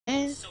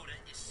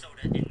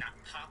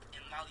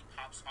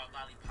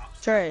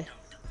Trey,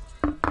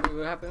 Wait,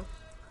 what happened?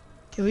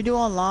 can we do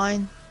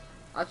online?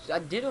 I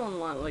did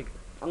online, like,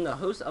 I'm the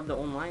host of the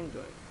online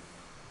joint.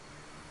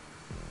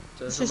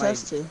 So It's just somebody,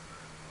 us two.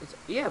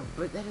 yeah,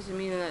 but that doesn't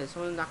mean that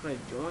someone's not gonna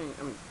join.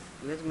 I mean,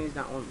 it doesn't mean it's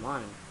not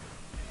online.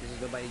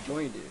 Because nobody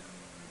joined it.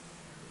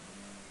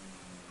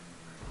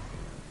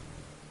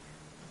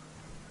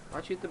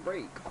 Why'd you hit the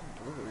brake? Oh,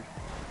 Lord.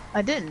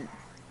 I didn't.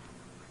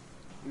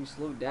 You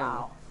slowed down.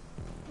 Wow.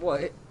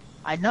 What?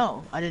 I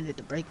know. I didn't hit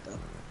the brake though.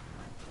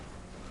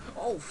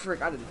 Oh,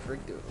 frick, I didn't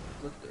frick do it.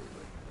 Flipped it.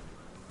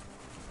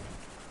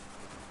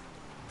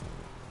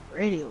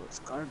 Radio is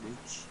garbage.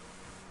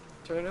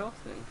 Turn it off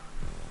then.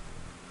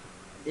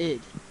 I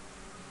did.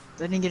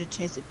 I didn't get a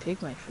chance to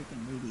pick my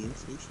freaking radio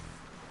station.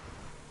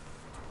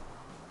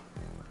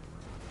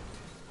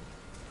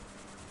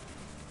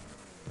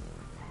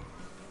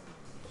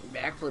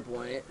 Backflip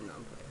on it. No,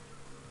 I'm playing.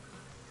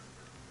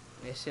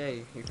 Hey,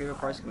 Shay, your favorite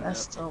part's coming up.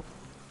 Messed up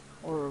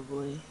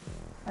horribly.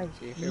 I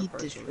So your favorite hate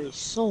part's this coming up. race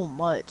so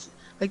much.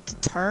 Like the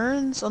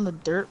turns on the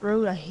dirt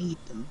road, I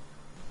hate them.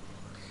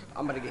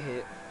 I'm about to get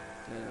hit.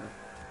 Yeah.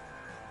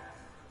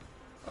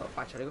 Oh, if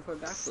I try to go for a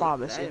backflip,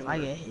 Promise that if didn't I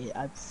work. get hit,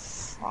 I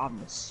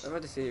promise. I'm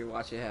about to sit here and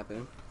watch it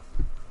happen.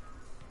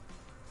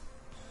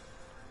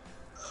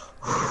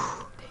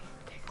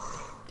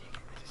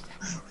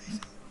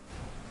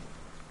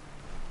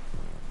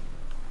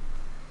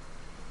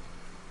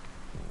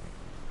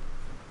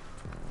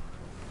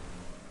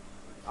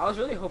 I was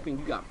really hoping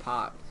you got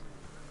popped.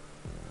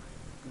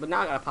 But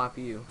now I gotta pop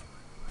you.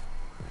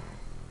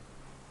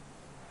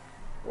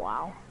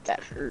 Wow,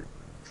 that hurt.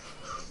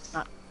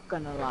 Not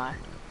gonna lie.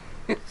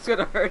 It's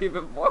gonna hurt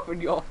even more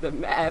when you're off the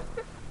map.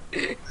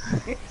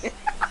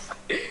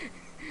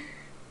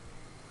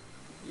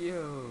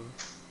 Yo.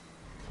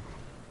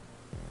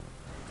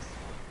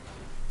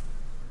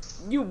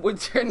 You would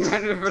turn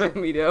right in front of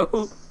me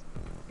though.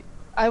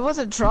 I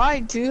wasn't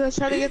trying to. I was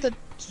trying to get the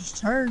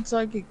turn so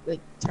I could like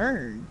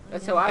turn.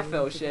 That's how I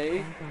felt,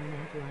 Shay.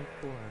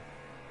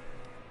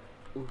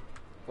 Ooh,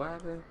 what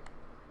happened?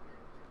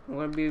 I'm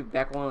gonna be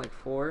back on like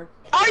 4.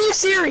 Are you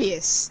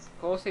serious?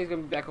 Cole says he's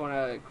gonna be back on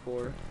at like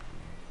 4.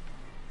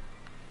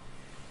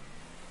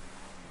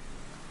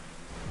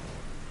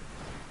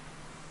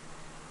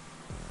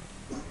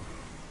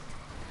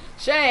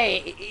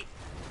 Shay!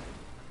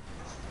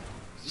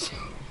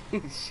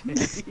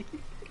 Shay.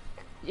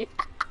 Yeah.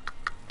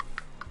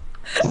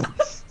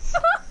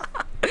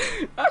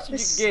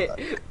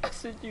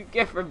 That's what you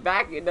get for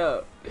backing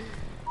up.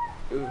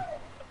 Ooh.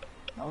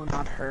 No,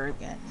 not her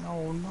again.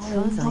 No, no,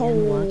 Cause no. I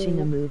am watching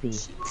a movie.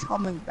 She's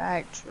coming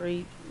back,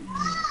 Trey.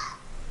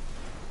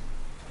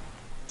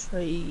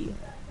 Trey.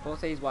 Cole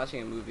says he's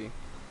watching a movie.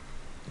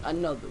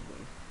 Another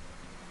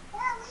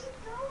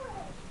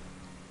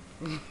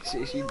one.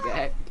 She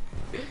back.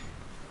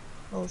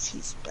 Oh,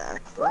 she's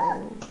back,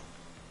 bro.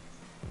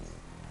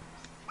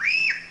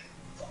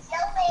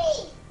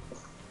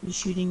 He's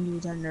shooting you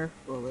with a Nerf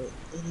bullet,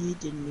 and he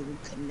didn't even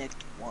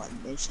connect one,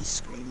 and she's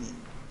screaming.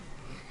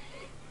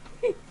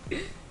 You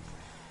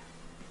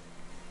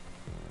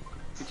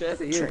try to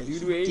say he Trey, did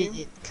he aim?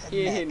 didn't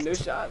He ain't hit no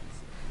connect. shots.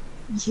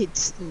 He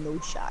hits no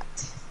shot.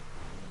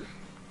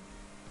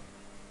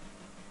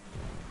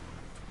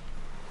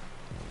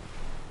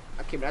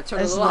 Okay, but I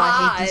turned a That's little why I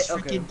high. hate these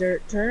freaking Okay.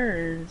 dirt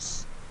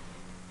turns.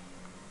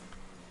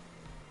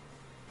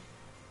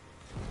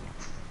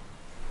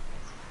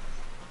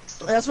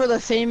 That's where the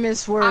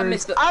famous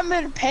words, I'm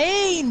in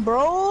pain,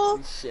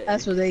 bro. Shay.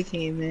 That's where they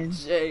came in.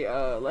 Shay,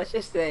 let's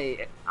just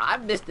say I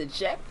missed the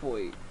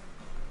checkpoint.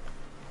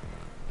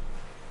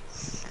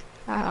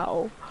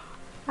 Ow.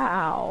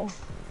 Ow.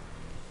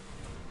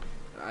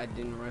 I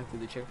didn't run through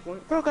the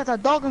checkpoint. Bro got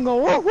that dog and go,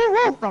 whoa, whoa,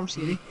 whoa. No, I'm just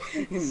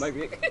kidding. My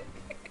big.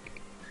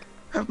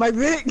 My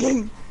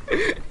big.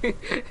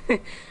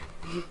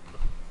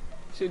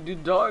 So do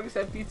dogs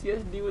have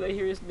PTSD when they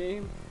hear his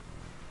name?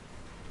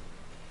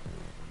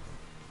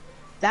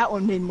 That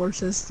one made more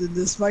sense than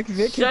this. Mike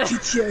Vick had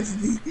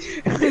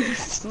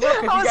PTSD. No,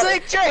 I was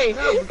like, Trey,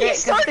 No, he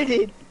started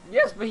it.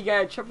 Yes, but he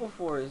got a triple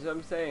four, is what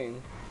I'm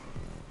saying.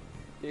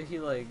 Did he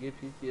like get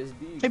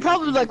PTSD? He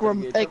probably like, Get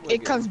like triple it again.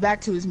 comes back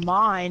to his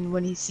mind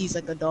when he sees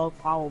like a dog,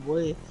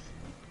 probably.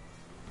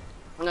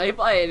 No, he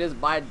probably in his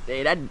mind,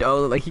 hey, that dog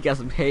look like he got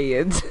some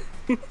hands.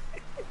 Yeah,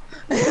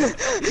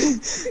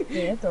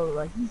 that's all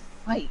like,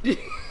 fight.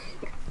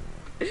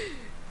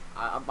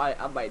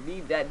 I might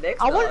need that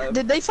next I time. wonder,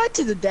 did they fight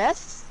to the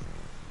death?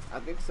 I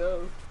think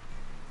so.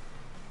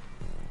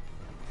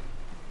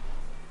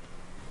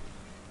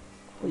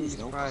 Please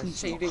no, surprised. please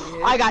Shay, you no. didn't get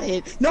hit? I got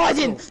hit. No, I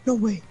didn't. No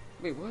way.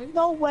 Wait, what?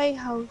 No way,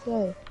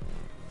 Jose.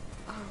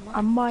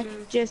 I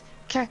might just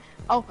catch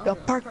out the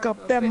perk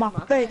up in my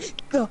face.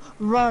 Go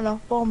run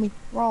up on me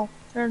wrong.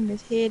 Turn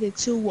his head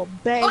into a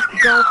base.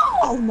 Go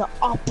on the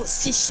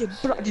opposition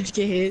block. Did you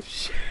get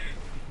hit?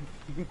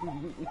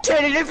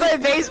 Trey, did they play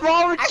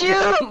baseball with you?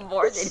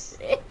 More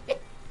than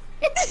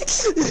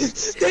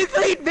They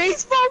played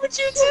baseball with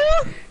you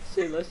too?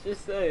 shit, let's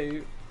just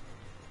say.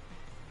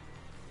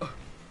 Oh,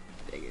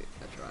 dang it,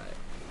 I tried.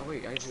 Oh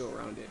wait, I have to go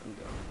around it. I'm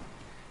dumb.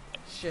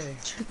 Shay.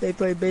 They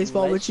play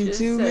baseball with you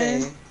too,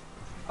 man.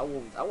 I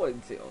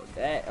wouldn't say all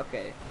that.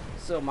 Okay,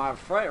 so my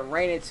friend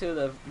ran into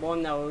the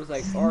one that was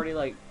like already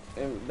like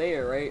in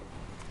there, right?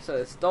 So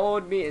it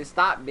stalled me and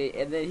stopped me,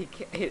 and then he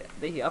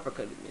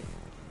uppercutted me.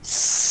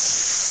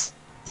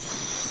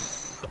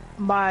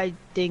 My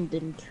thing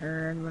didn't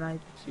turn when I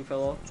She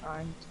fell off.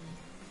 trying to.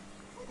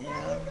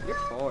 Yeah. You're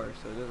far,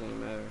 so it doesn't even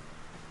matter.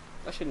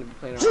 I shouldn't be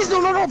playing. Please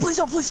no, please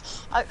don't, please.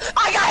 I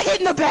got hit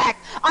in the back.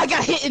 I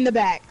got hit in the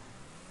back.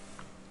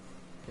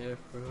 Yeah,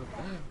 bro.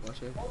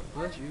 Watch it.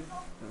 Bless you.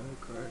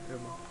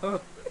 Oh.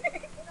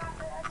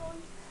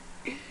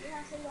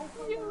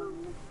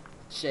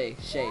 Shay.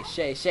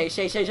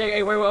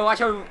 Hey, wait,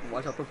 watch out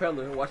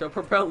propeller.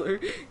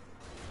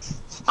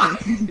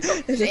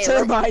 It's a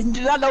turbine.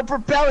 Do not know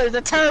propeller. It's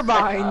a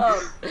turbine.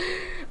 Oh,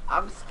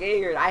 I'm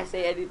scared. I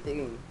say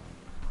anything.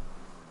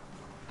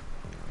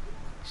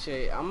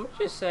 Shay, I'm gonna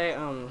just say,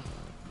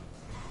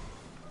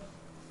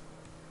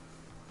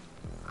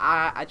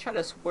 I tried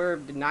to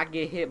swerve to not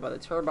get hit by the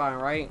turbine,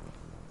 right?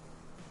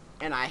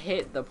 And I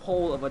hit the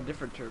pole of a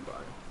different turbine.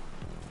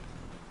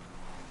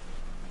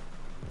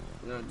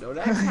 No,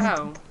 that's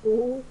how.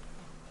 Pole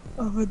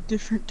of a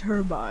different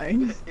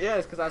turbine.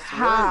 Yes, because I swerved.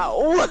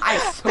 How? I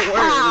swerved.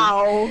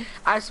 How?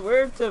 I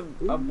swerved to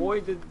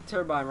avoid the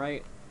turbine,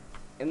 right?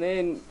 And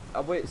then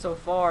I went so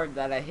far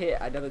that I hit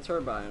another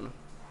turbine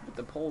with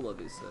the pole of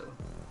it, so.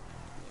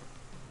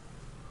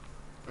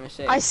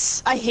 I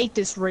hate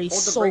this race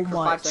Hold the so brake for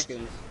much. 5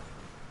 seconds.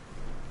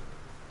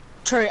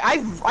 Trey,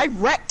 I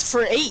wrecked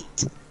for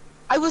 8.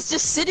 I was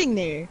just sitting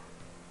there.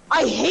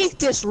 I hate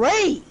this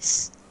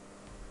race.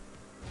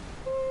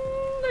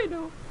 I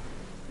know.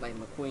 Like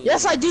McQueen.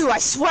 Yes, I do. I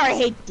swear I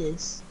hate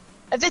this.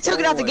 If they took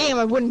it out the game,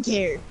 I wouldn't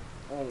care.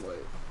 Oh wait.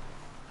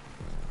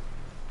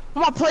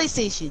 I'm on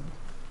PlayStation.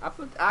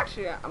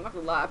 Actually, I'm not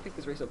gonna lie. I picked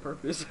this race on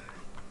purpose.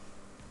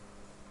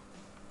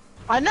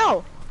 I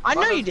know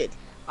you did.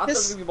 I thought it was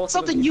It's gonna be multiple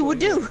something you would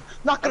people in do. here.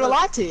 Not gonna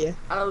lie to you.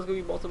 I thought it was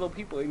gonna be multiple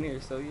people in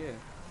here, so yeah.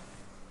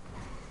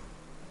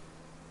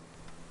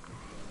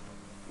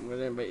 What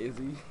then by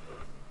Izzy?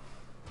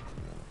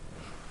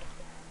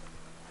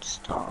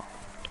 Stop.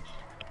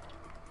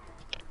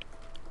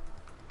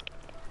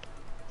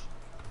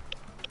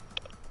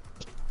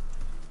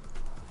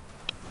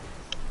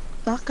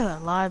 Not gonna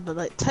lie, but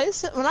like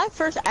Tyson, when I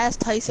first asked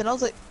Tyson, I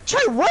was like,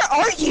 Trey, where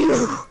are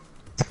you?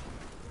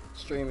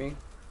 Streaming.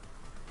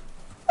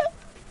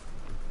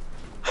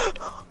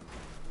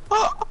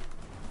 What?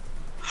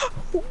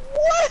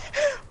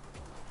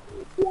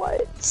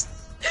 What?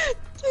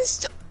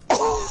 Just.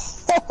 Oh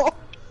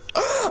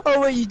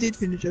wait, you did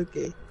finish.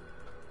 Okay.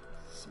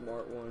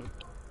 Smart one.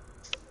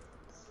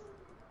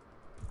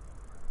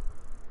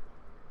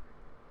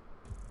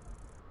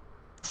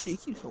 She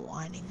keeps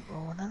whining,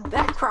 bro. And I don't.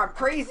 That crap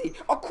crazy.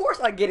 Of course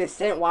I get it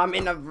sent while I'm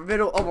in the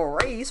middle of a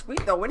race. We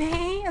throwing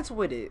hands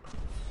with it.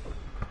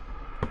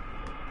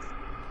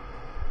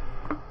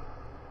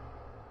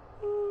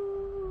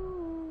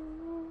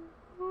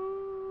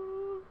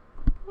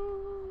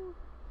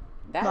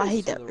 That No, I is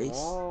hate to that the race.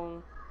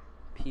 wrong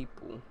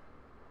people.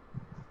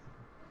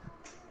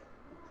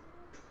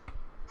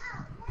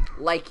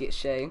 Like it,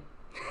 Shay.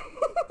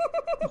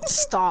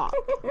 Stop.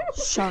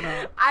 Shut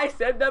up. I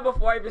said that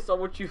before I even saw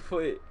what you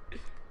put.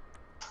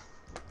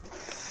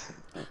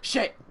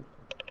 Shay.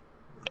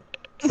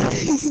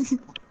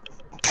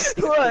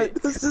 What?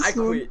 I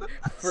quit.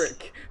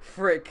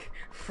 Frick.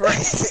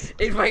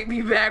 Invite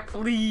me back,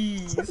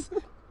 please.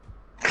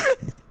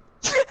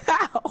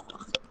 How?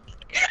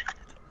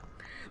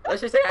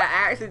 Let's just say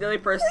I accidentally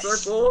pressed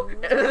circle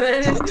and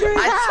then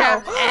I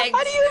tapped X.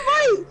 How do you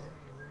invite?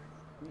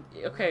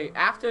 Okay,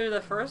 after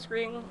the first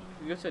screen,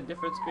 you go to a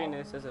different screen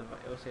and it says invite.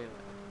 It'll say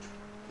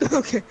invite.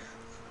 Okay.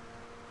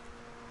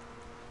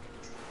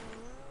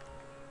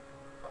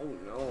 Oh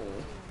no.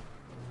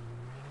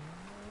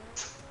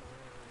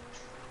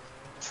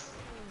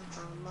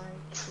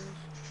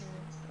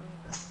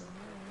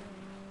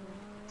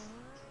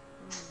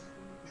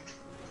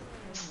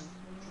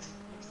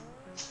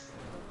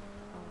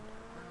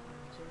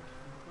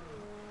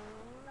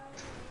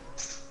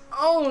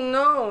 Oh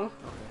no!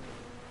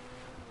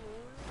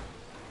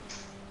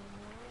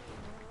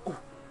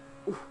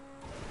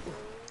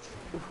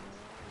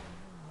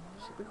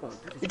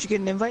 Did you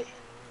get an invite?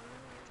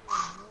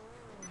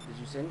 Did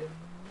you send it?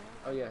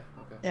 Oh yeah,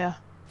 okay. Yeah.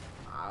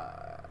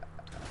 I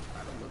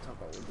don't want to talk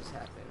about what just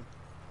happened.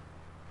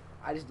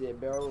 I just did a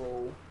barrel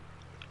roll.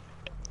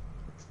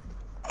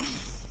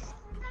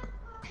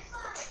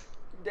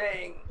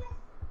 Dang.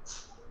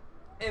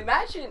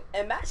 Imagine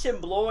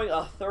blowing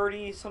a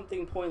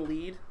 30-something point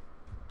lead.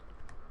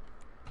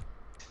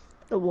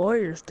 The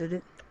Warriors did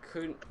it.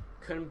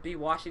 Couldn't be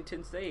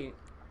Washington State.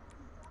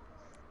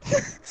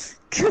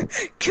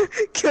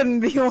 Couldn't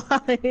be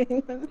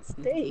Washington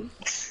State.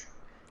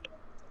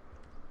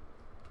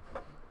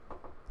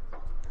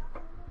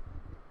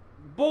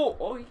 Bull!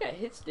 Oh, he got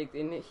hit sticked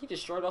and he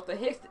just shrugged off the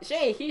hit.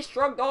 Shay, he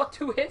shrugged off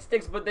 2 hit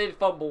sticks, but then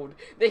fumbled.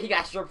 Then he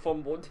got struck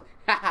fumbled.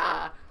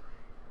 Haha.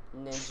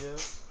 Ninja.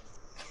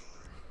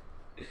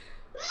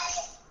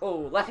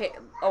 Oh, left hand.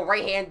 Oh,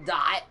 right hand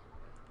dot.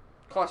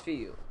 Cross for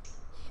you.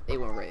 They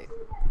went red.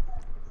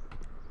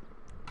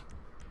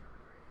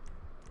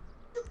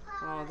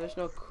 Oh, there's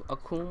no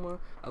Akuna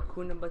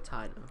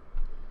Matata.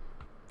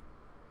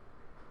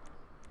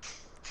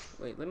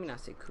 Wait, let me not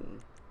say Kun.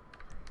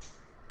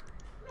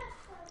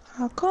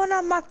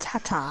 Hakuna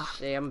Matata.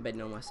 Shay, I'm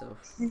betting on myself.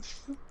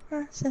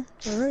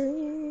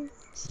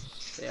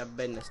 Shay, I'm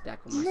betting a stack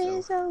on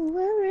myself. No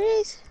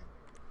worries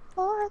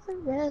for the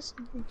rest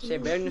of the Shay,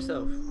 bet on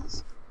yourself.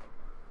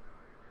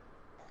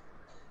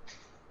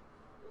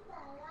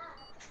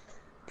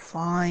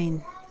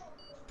 Fine.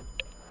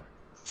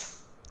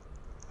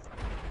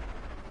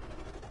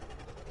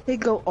 They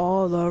go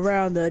all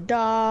around the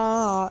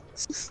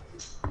dots.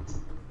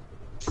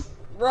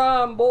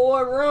 Run,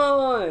 boy,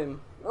 run!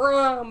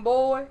 Run,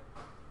 boy!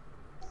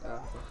 Oh,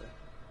 okay.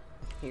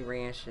 He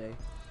ran, Shay.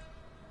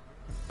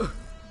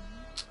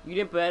 You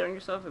didn't bet on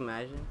yourself,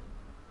 imagine.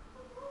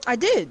 I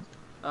did.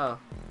 Oh,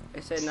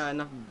 it said not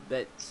enough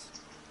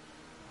bets.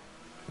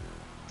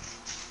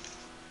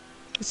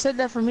 It said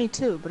that for me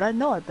too, but I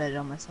know I bet it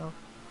on myself.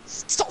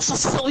 So, I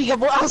was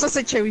gonna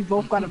say, Shay, we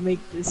both gotta make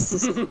this.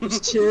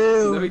 Just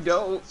chill. No, we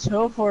don't.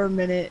 Chill for a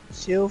minute.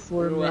 Chill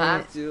for a minute. We'll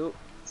have to.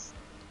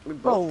 We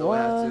both don't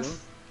have to.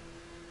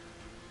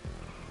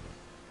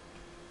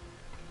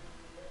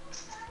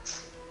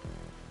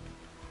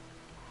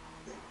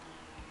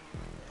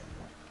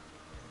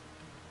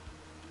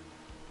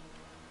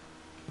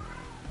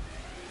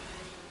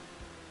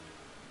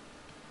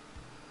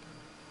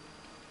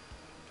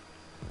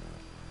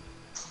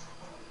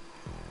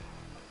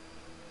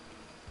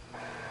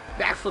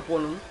 Backflip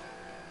on him.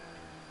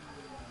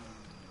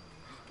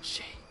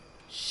 Shay.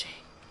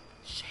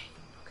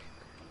 Okay.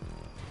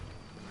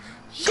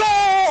 Go!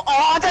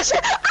 Oh, that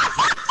shit!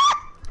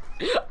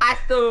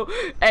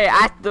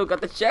 I still got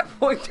the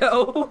checkpoint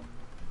though.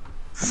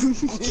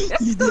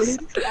 You did?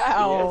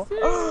 Ow.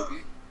 Yes,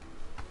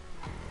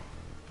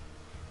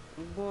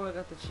 boy, I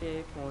got the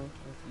checkpoint.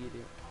 Let's get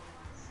it.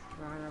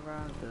 Run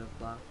around the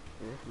block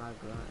with my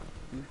gun.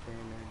 You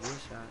finna get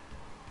shot.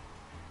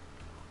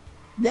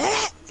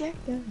 That.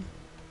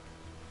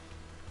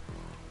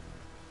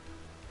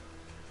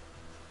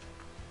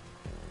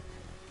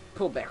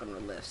 Pull back on the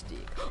left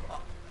stick.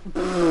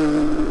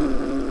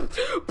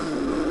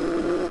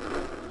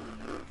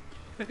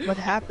 What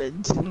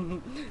happened?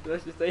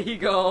 Let's just say he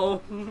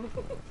gone.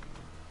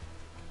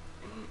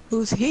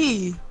 Who's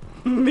he?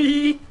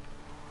 Me.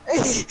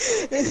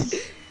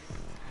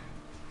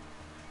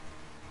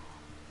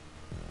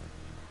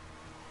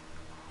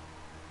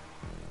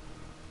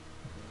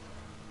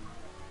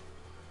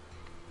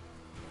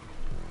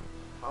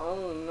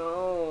 Oh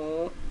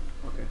no.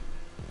 Okay.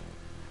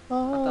 I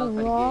thought I was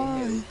gonna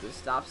get hit with the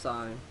stop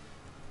sign.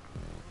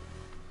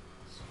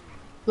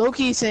 Low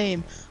key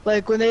same.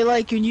 Like when they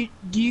like when you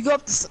go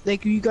up the,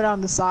 like you go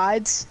down the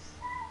sides,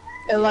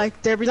 and like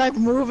they'll be like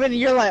moving, and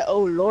you're like,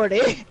 oh lordy.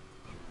 I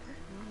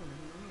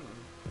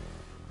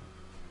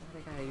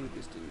think I do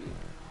this to me.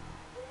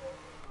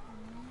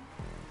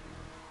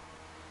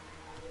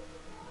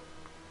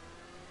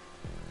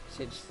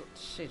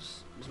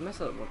 Just mess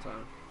it up one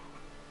time.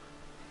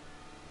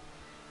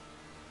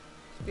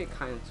 Just be a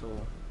kind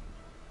soul.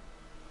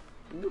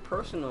 Do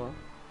personal.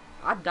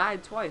 I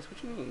died twice.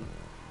 What you mean?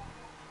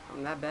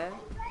 I'm that bad?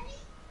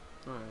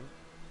 Alright.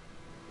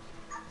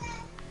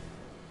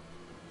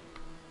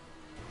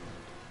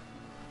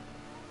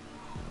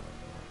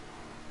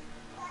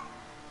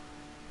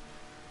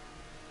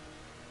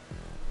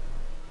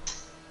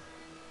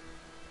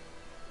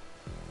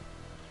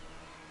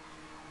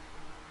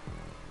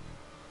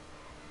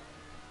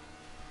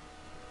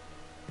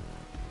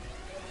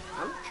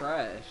 I'm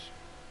trash.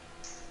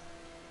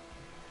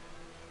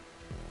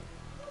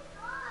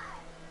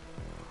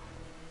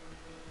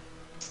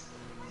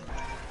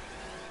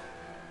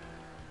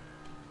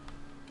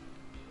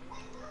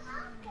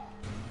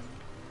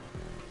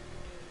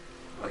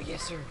 Oh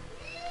yes, sir.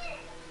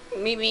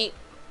 Me.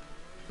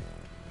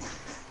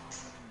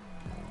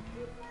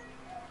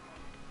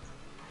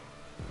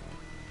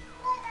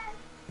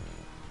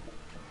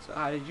 So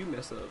how did you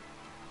mess up?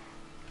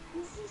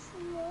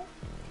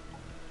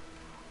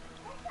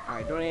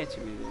 Alright, don't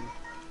answer me then.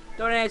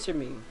 Don't answer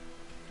me.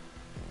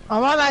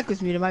 Oh, my mic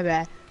was muted. My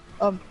bad.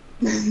 I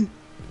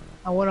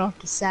went off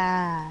the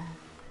side.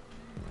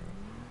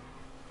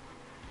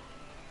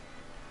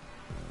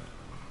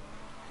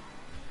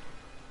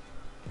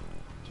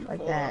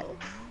 Like that.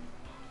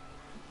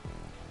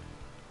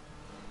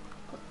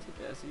 I'll take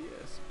that as a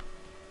yes.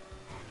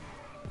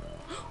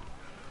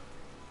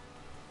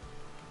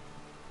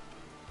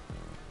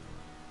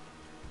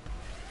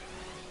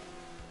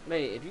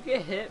 Wait, if you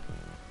get hit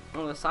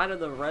on the side of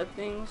the red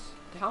things,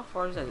 how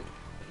far does that hit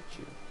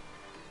you?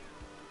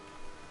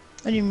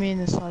 What do you mean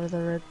the side of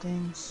the red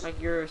things? Like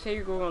say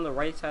you're going on the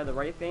right side of the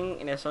right thing,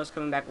 and it starts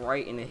coming back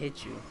right, and it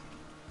hits you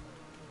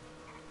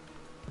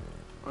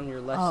on your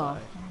left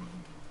side.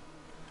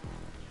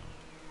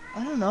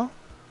 I don't know.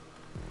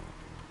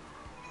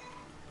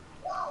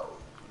 I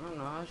don't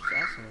know. I was just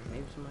asking.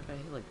 Maybe somebody got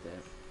hit like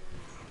that.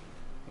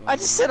 I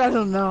just said I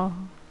don't know.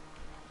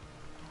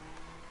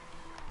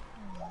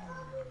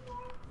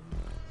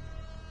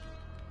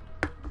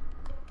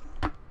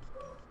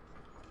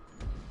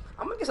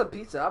 I'm gonna get some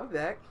pizza. I'll be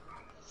back.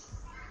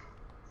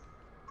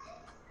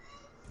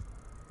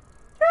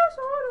 Yes,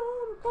 I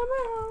know. Come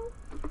out.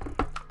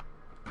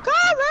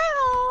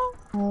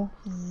 Come on.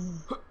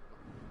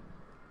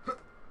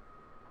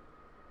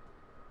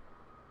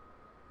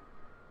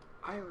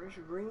 Irish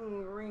ring.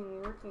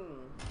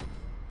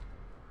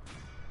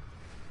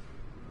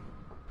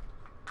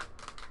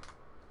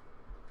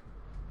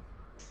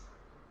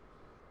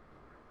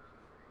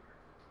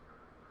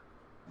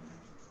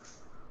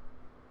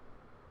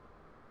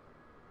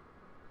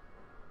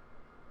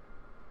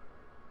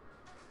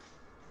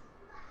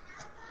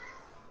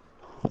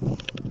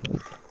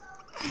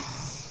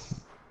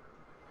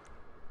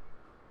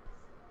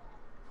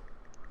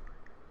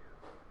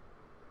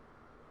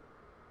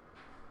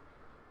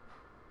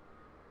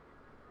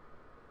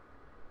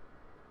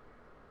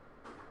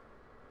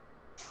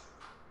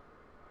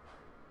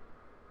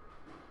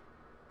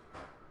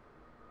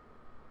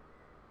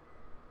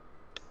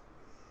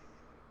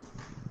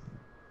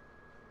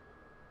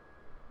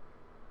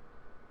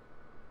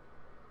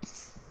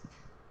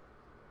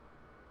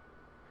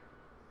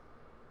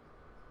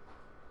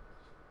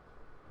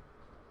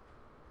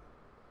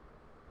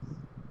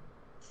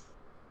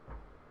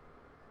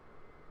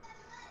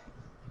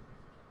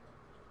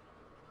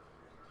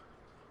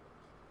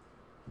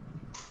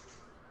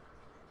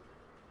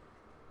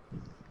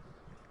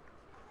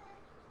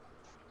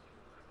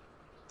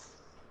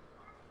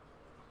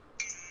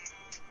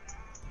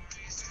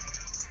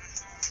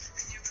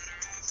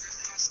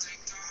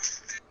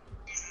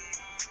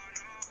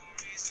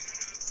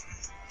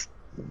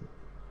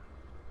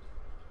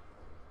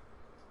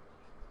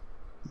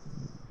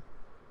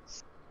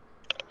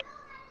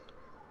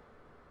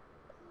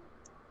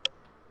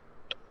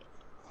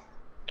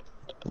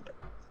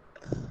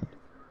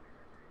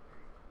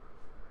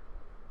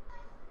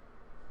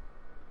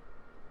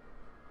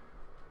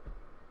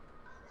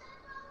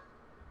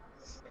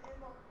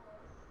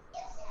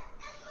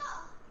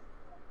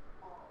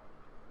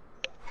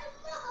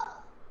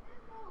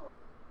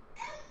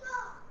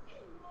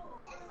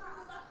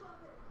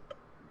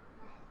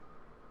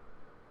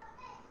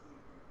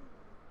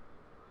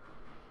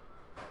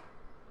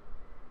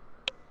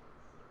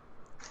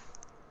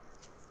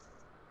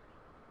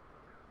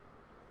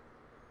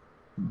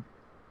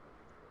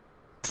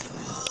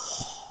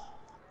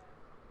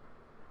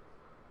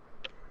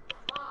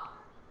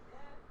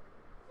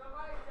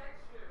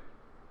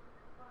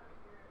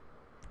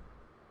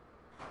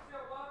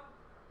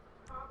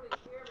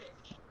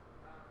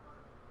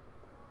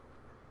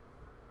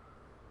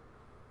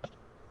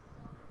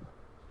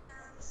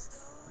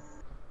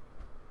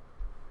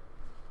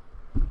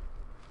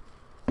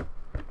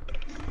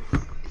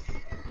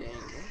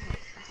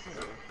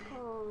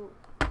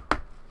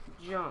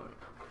 John.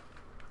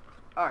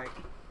 Alright,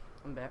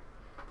 I'm back.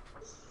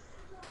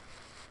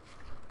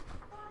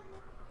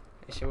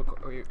 Hey, Shay,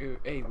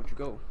 hey, where'd you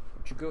go?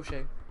 Where'd you go,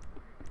 Shay?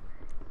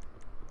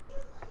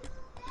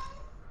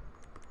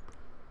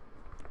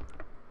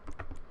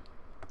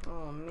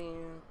 Oh,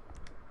 man.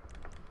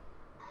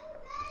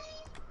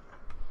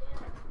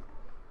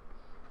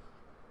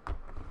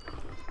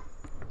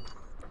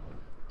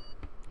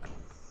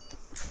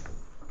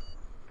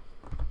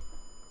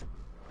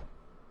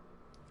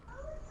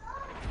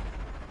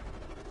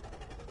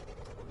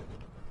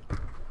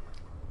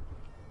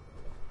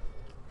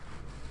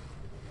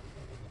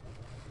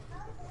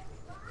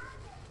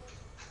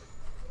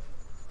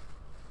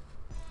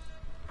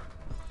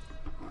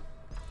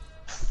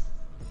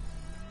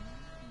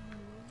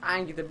 I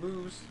ain't get the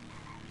booze.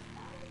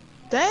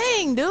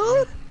 Dang,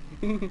 dude.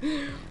 I'm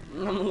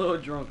a little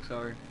drunk,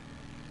 sorry.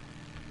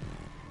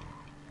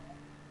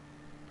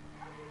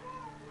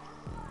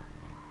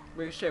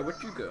 Wait, Shay,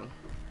 where'd you go?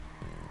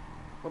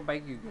 What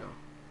bike you go?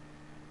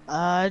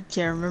 I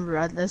can't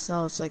remember. That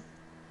sounds like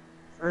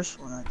first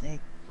one, I think.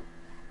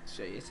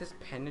 Shay, it says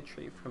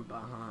penetrate from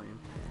behind.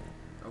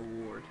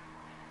 Award.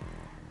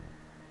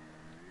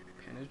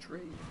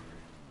 Penetrate.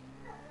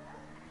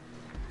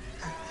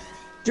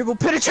 Dribble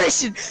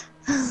penetration.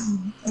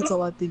 That's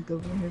all I think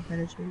of when I hear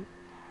penetrate.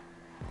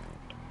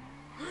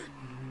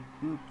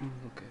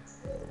 Okay.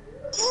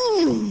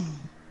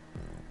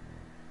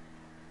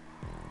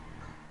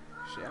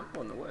 Shit, I'm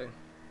on the way.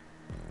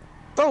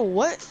 Bro,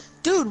 what?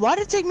 Dude, why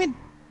did it take me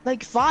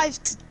like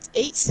 5 to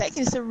 8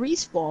 seconds to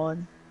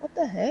respawn? What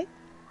the heck?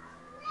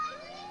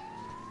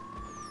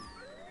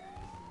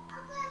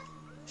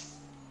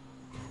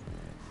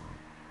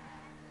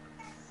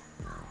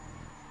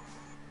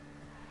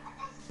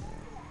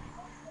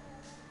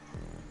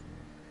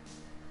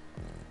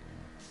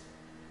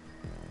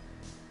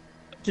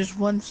 Just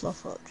one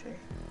fluff up, Jay.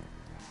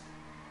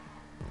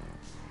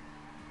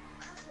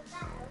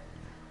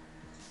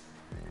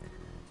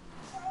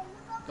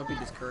 Don't be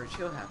discouraged,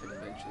 it'll happen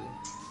eventually.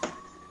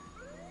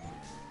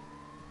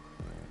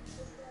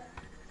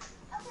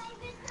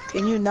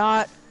 Can you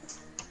not?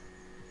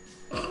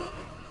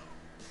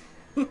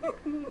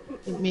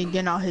 Hit me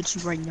again, I'll hit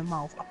you right in your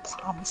mouth. I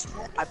promise you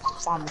that. I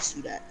promise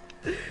you that.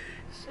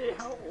 Shay,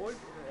 how old is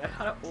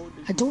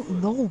I she don't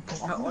look? know, bro.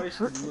 How I'm old gonna does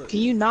she hurt you. look? Can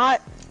you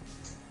not?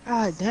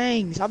 God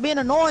dang. Stop being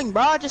annoying,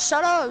 bro. Just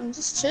shut up and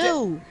just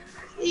chill.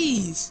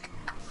 Please.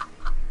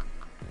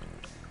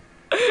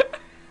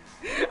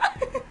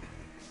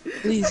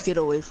 Please get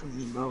away from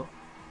me, bro.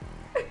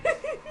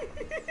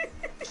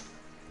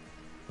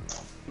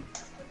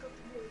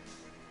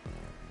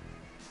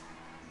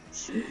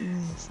 Shoot me.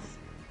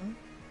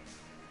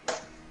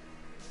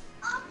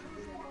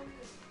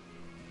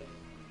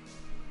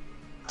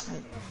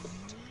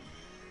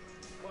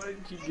 Why did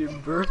you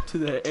give birth to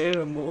that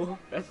animal?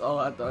 That's all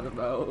I thought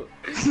about.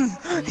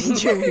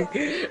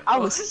 I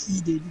was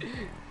heated.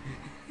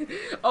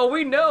 Oh,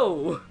 we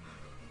know.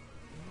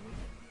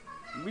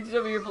 We just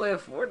over here playing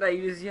Fortnite.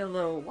 You just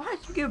yellow. Why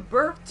did you give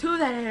birth to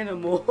that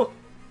animal?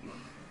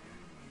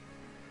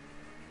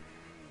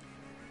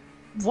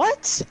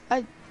 What?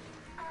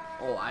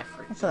 Oh, I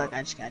freaked I feel up. like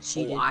I just got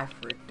cheated. Oh, I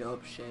freaked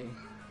up, Shay.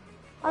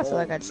 I feel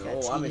like I just got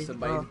cheated. I'm in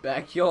somebody's bro.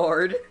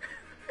 backyard.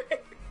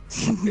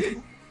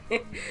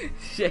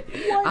 Shit,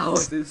 What? I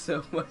was in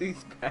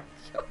somebody's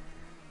backyard.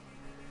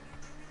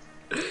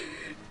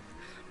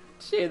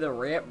 Shit, the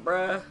ramp,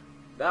 bruh.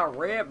 That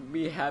ramp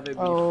be having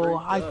me Oh,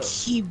 freaked I up.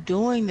 keep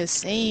doing the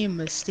same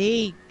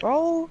mistake,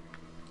 bro.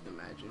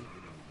 Imagine.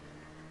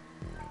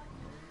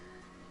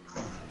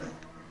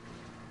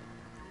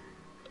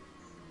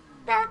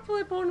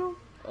 Backflip on him.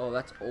 Oh,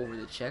 that's over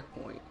the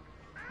checkpoint.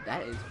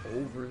 That is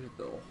over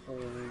the whole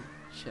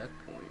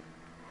checkpoint.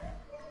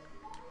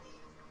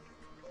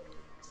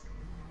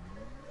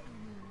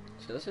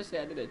 So let's just say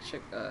I did a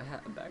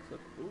backflip.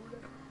 Ooh,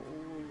 that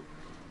whole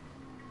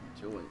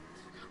joint.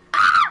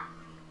 I'll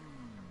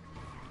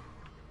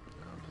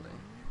play.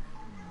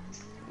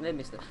 They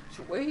missed it.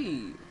 So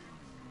wait.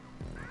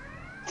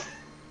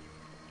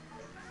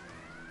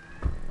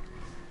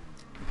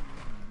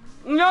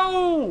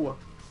 No!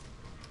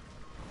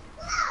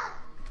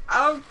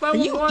 I was playing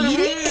with one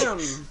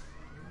hand.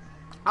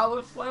 I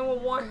was playing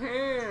with one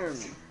hand.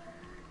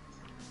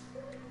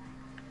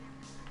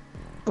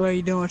 What are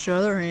you doing with your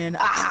other hand?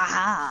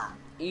 Ah!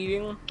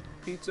 Eating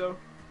pizza.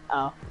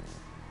 Oh.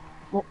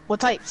 What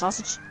type?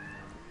 Sausage?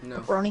 No.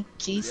 Pepperoni?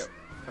 Cheese? Yep.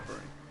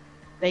 Pepperoni.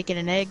 Bacon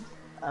and egg?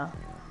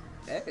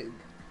 Egg.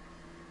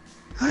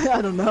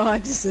 I don't know. I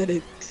just said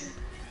it.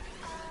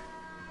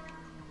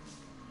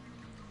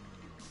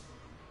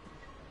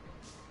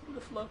 Who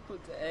the fuck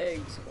put the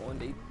eggs on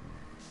the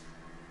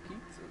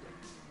pizza?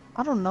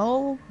 I don't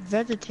know.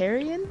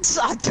 Vegetarians?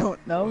 I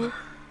don't know.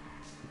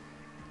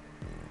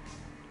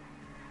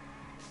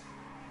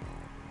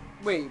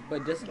 Wait,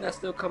 but doesn't that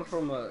still come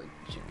from a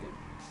chicken?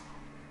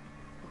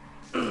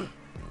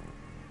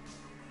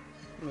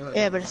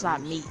 Yeah, but it's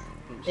not meat.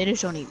 They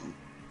just don't eat meat.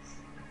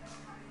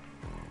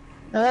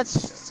 No,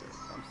 that's...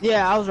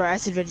 Yeah, I was right. I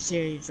said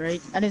vegetarians,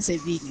 right? I didn't say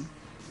vegan.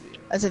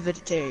 I said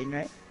vegetarian,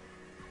 right?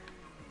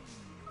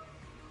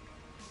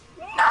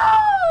 No!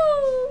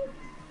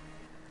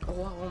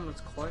 Oh, I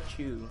almost caught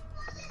you.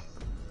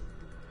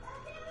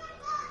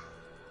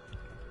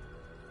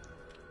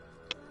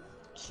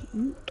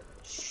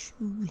 Shoot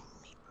me,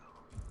 bro.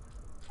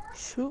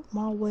 Shoot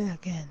my way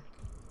again.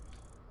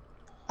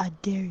 I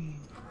dare you.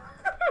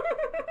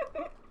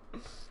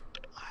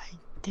 I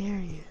dare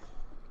you.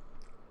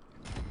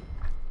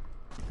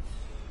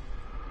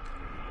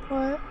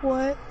 What?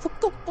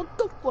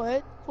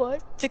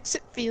 What? Fix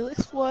it,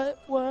 Felix. What?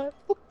 What?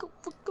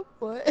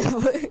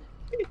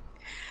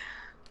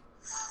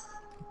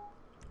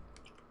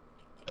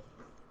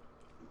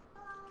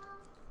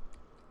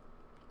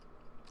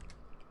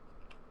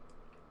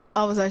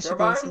 I was actually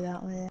going to say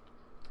that one.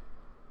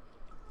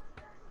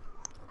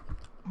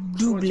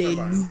 Double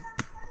loop.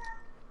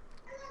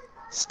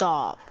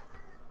 Stop.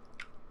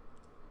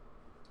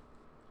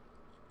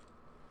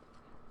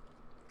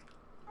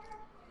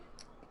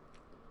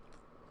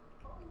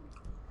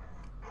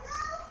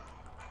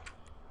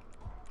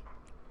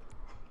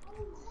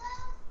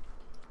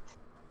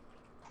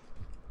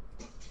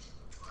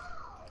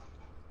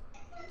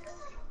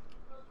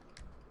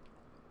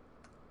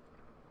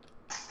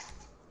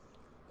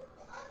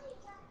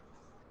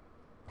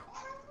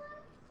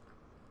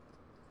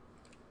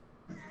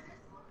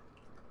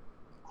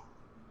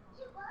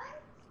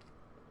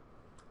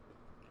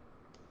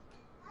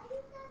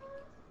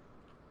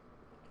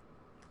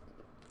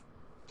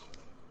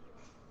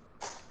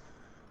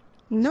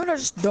 You know what I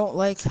just don't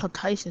like? How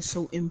Tyson's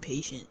so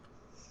impatient.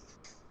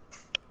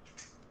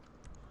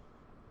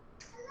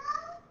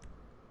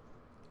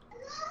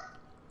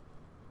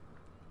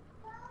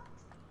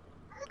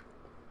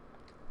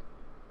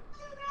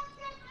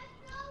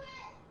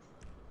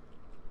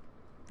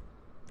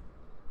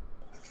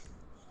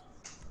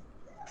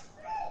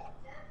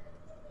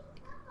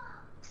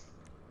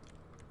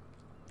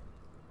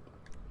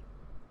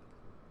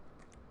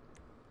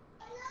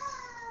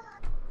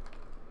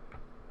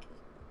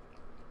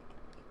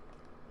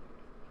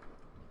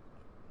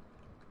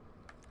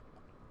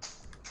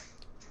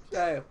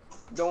 Shay,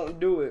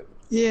 don't do it.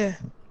 Yeah.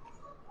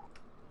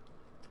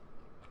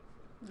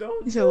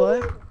 Don't You said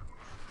what?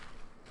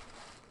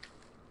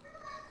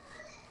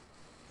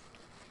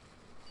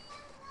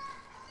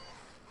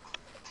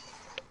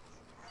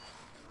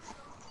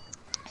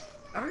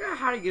 I forgot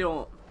how to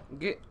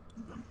get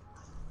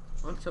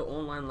onto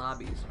online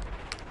lobbies.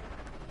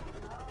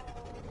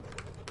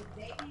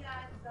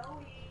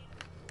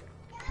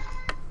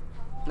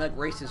 Like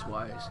racist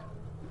wise.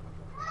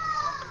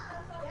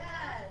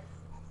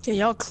 Can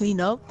y'all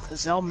clean up?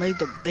 Cause y'all made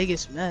the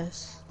biggest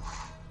mess.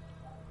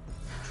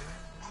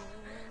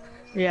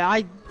 Yeah,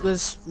 I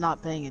was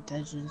not paying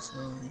attention, so.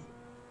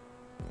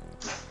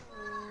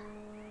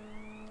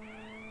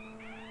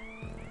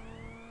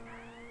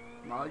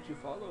 Why would you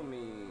follow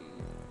me?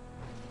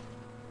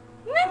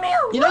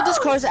 You know this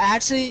car's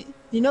actually.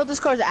 You know this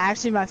car's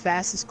actually my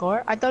fastest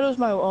car. I thought it was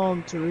my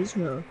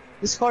Turismo.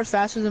 This car's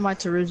faster than my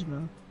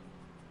Turismo.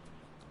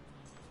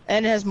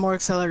 And it has more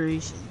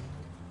acceleration.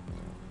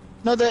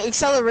 No, the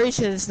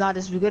acceleration is not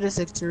as good as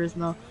the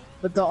Turismo,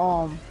 but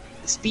the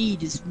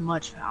speed is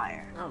much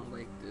higher. I don't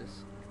like this.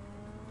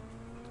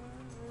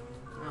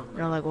 I don't You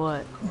know, like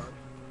what?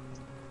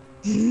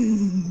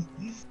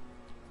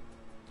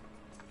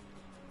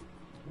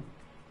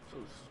 So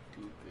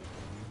stupid.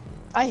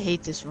 I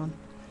hate this one.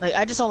 Like,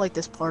 I just don't like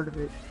this part of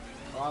it.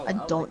 Oh, I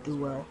don't like do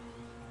well.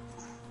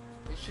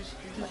 It's just,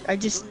 I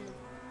just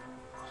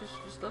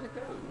let it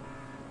go.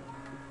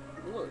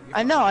 Look,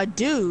 I know I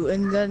do,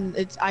 and then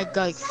I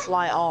like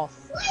fly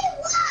off.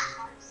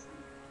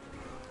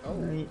 Oh.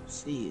 Right,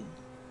 see,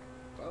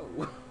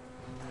 Oh.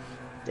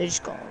 they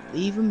just gonna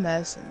leave a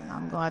mess, and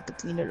I'm gonna have to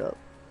clean it up.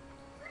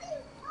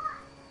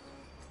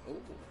 Oh.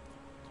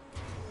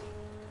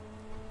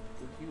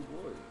 If you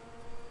would.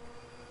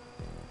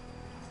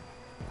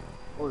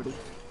 40.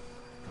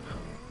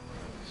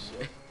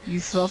 Shit. You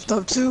fluffed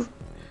up too?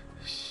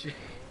 Shit.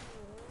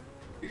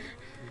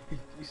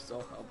 You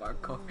saw how my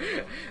car.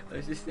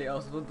 Let's just say I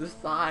was on the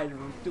side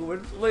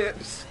doing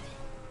flips.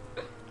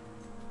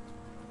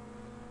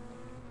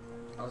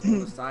 I was on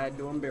the side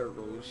doing barrel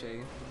rolls,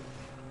 Shay.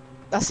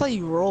 That's how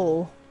you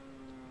roll.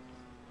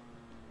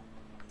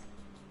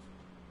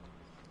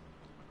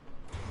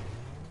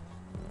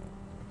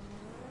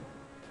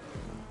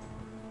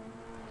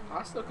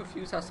 I'm still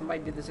confused how somebody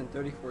did this in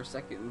 34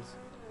 seconds.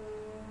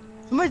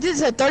 Somebody did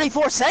this at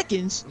 34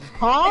 seconds?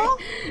 Huh?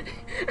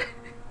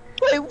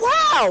 Wait,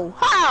 wow!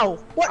 How?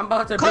 What? I'm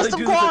about to Custom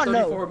really do this car? in No.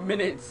 34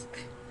 minutes.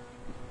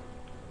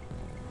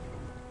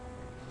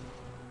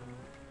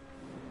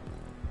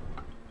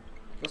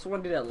 This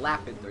one did a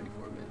lap in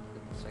 34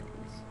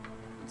 seconds.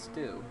 But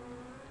still.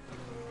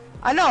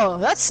 I know,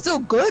 that's still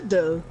good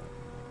though.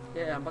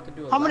 Yeah, I'm about to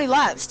do a How many in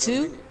laps? 34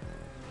 2? minutes.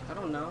 I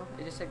don't know.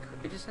 It just said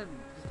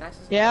as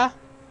fast as Yeah?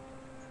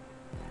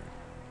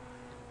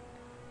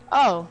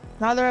 Oh,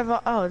 neither have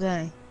I. Oh,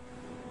 dang.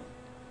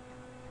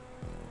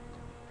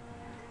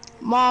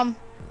 Mom,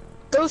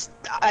 those.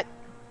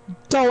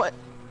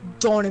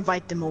 Don't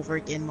invite them over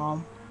again,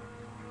 Mom.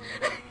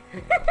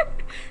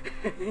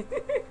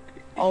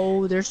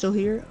 Oh, they're still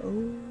here?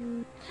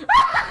 Oh.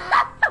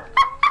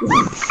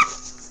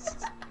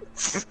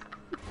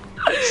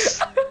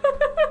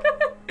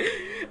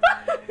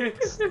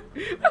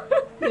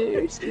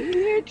 They're still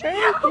here,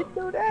 Trey. Didn't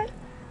know that.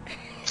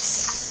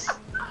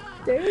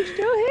 They're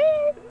still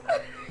here.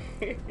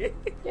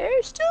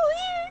 They're still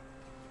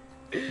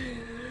here.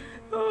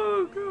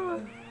 Oh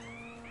god.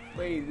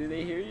 Wait, did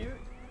they hear you?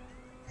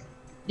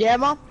 Yeah,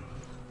 Mom?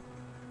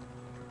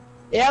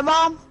 Yeah,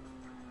 Mom?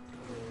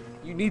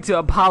 You need to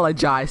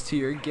apologize to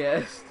your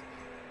guest.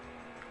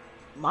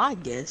 My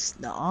guess?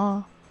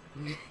 Nuh-uh.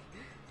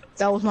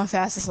 That was my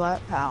fastest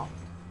lap? How?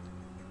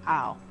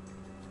 How?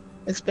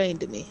 Explain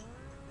to me.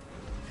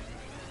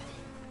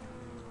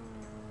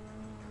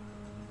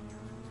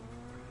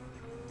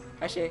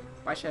 Bye, Shay.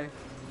 Bye, Shay.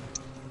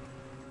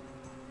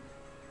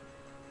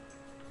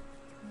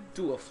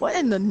 Do a flip. What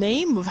in the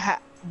name of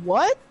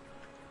what?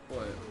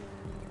 What?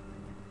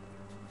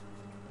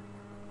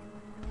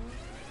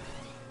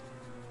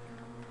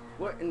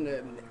 What in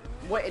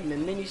the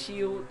mini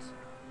shields?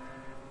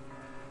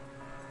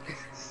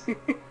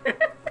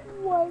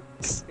 What?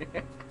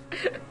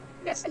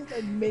 This is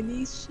a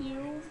mini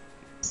shield?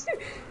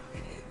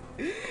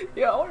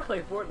 Yeah, I wanna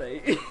play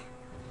Fortnite.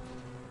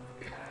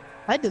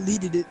 I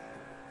deleted it.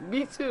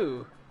 Me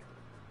too.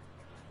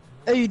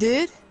 Oh, you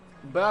did?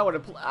 But I wanna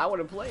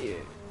play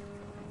it.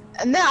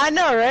 And now I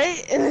know,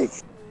 right?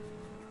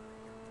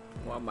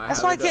 Well,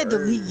 That's why I can't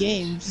delete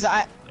games.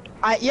 Yeah,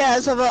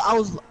 that's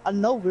what I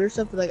know weird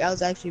stuff, but like I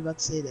was actually about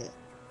to say that.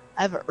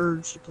 I have an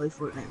urge to play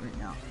Fortnite right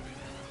now.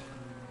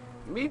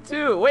 Me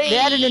too. Wait. They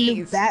added a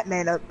new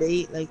Batman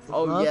update, like the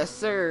Oh buff. yes,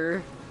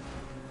 sir.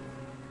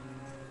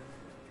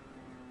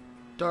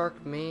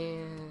 Dark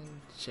man.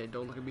 Shit,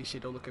 don't look at me.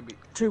 Shit, don't look at me.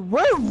 Dude,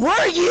 where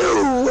were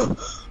you?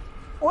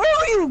 Where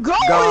were you going?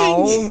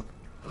 Go.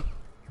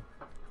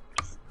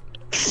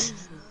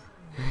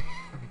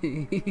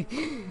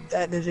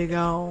 That didn't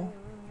go.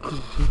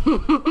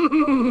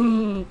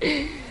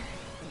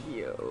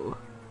 Yo.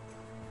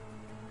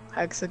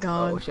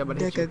 Hexagon. Oh, shit, I'm about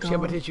to hit you. Shit, I'm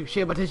about to hit you.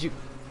 Shit, I'm about to hit you.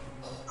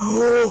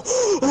 I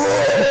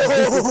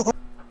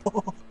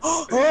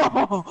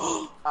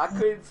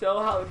couldn't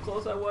tell how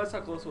close I was.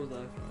 How close was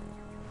I?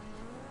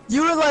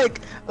 You were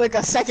like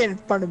a second in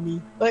front of me.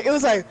 Like it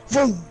was like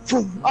boom,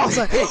 boom. I was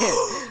like,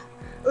 it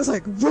was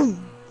like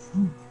boom,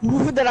 boom.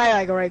 Then I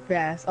like right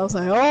past. I was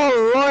like,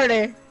 oh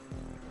lordy.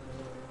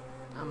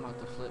 I'm about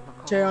to flip my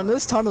car. Jay, on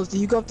those tunnels, do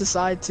you go up the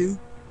side too?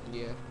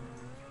 Yeah.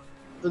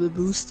 For the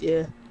boost,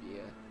 yeah.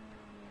 Yeah.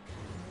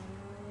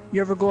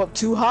 You ever go up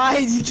too high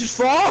and you just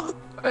fall?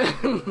 I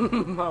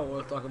don't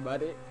want to talk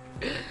about it.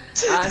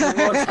 I don't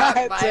want to talk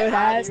about it.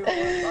 I don't want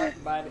to talk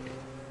about it.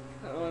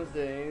 I don't want to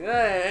say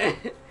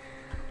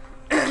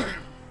that.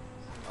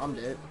 I'm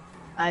dead.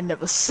 I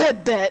never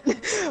said that,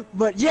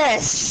 but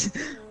yes.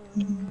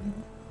 Shay,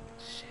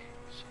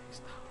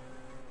 stop.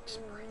 Just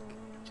break.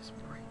 Just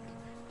break.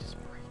 Just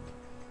break.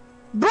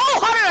 Bro,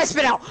 how did I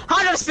spin out? How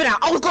did I spin out?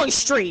 I was going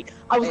straight.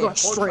 I was going Hold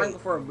straight. triangle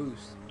for a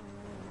boost.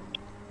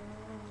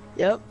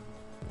 Yep.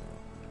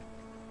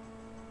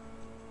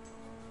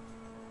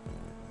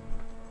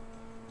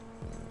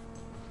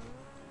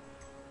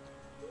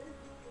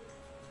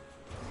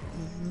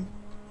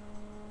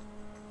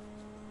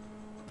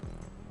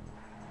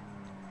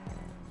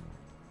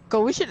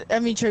 Go, we should, I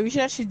mean, Trey, we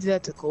should actually do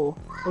that to Cole.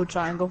 Go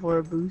try and go for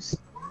a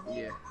boost.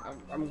 Yeah, I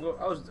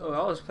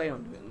was planning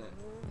on doing that.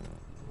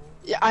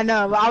 Yeah, I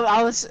know,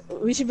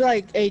 but we should be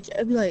like, hey,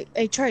 I'd be like,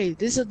 hey, Trey,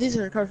 these are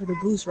the cards for the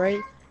boost, right?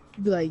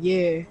 He'd be like,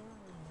 yeah.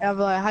 And I'd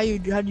be like, how do you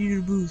do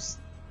the boost?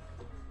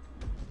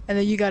 And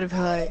then you gotta be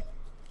like,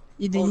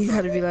 you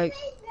gotta be like,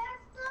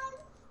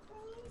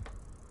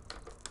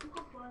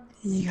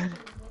 you gotta.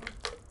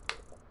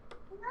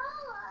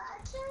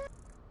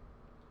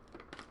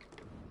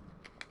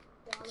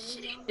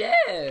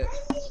 Yeah.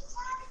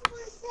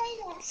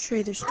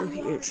 Trey, they're still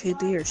here. Trey,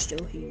 they are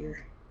still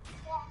here.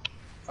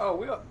 Oh,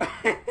 we are.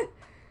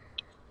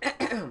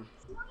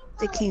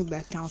 They came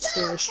back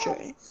downstairs,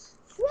 Trey.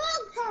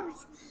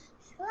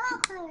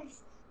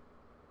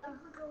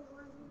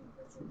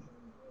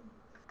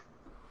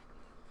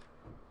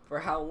 For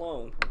how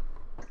long?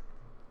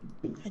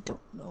 I don't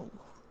know.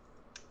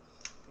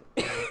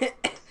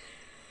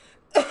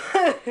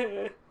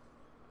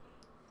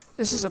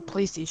 This is a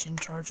PlayStation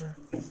charger.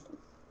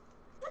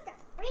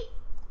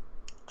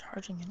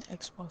 Charging an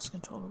Xbox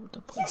controller with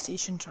a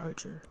PlayStation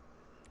charger.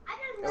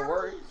 It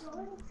works.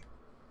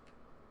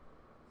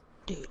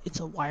 Dude,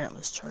 it's a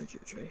wireless charger,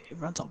 Trey. It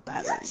runs on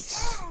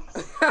batteries.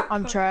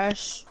 I'm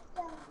trash.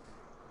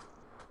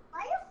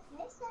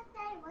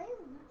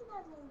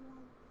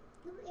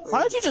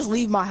 Why don't you just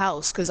leave my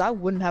house? Cause I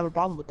wouldn't have a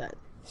problem with that.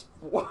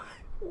 What?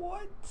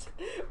 What?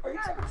 Are you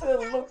talking to a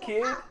little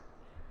kid?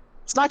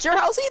 It's not your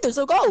house either,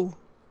 so go. No.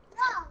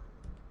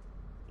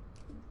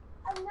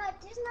 I'm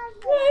not. This is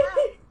not your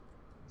house.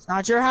 It's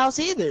not your house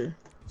either,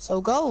 so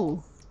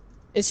go.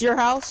 It's your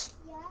house?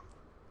 Yeah.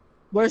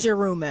 Where's your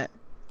room at?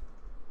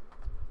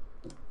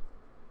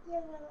 Your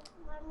room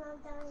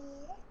down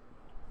here.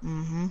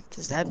 Mm-hmm.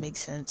 Does that make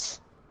sense?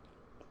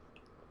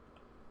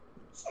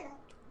 Sure.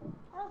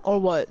 Or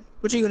what?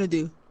 What you gonna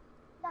do?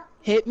 No.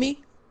 Hit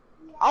me?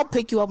 Yeah. I'll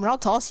pick you up and I'll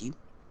toss you.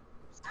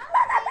 You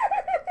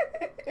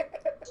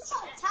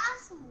can't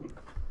toss me.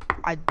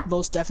 I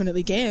most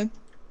definitely can.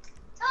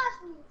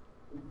 Toss me.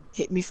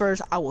 Hit me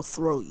first, I will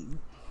throw you.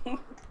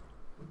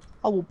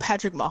 I will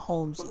Patrick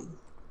Mahomes you.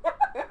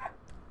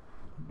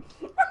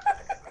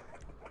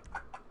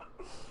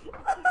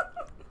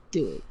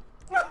 Do it.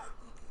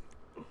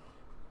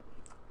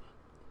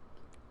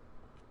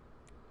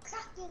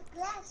 Crack your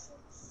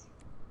glasses.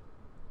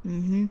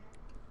 Mm-hmm.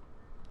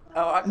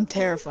 Oh, I'm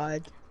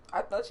terrified.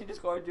 I thought she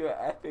just going to do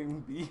an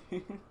FMB.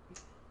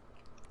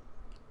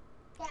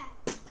 Yeah.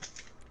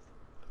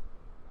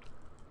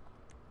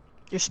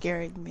 You're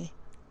scaring me.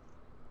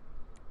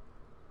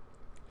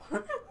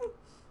 You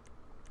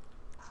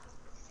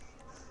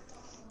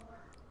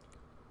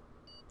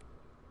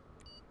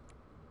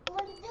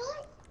want to do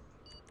it?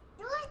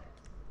 Do it.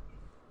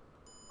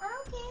 I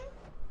don't care.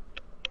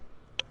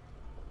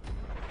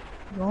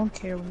 You don't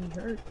care when you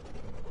hurt.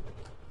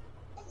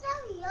 It's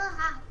only your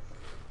house.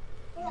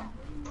 Yeah.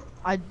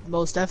 I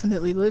most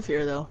definitely live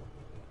here though.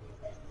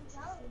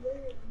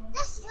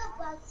 That's your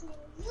box, man.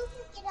 You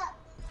pick it up.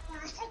 Now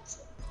I hit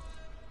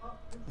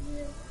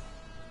you.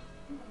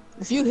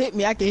 If you hit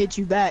me, I can hit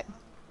you back.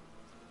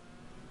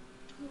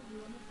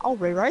 I'll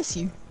Ray Rice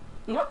you.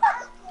 Yeah,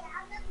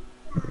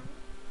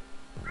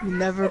 I'm You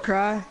never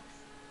cry.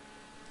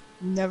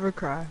 You never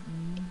cry.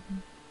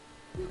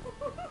 You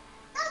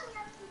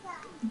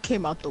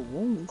came out the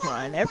womb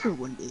crying.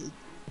 Everyone did.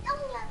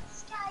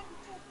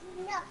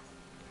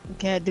 You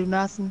can't do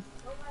nothing.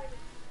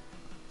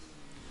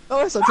 Oh,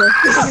 that's okay.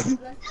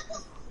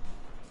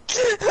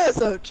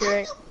 That's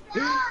okay.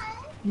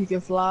 You can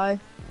fly.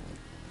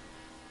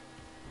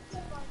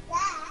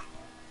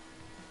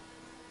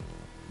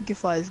 You can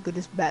fly as good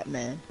as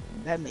Batman.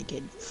 Batman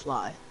can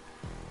fly.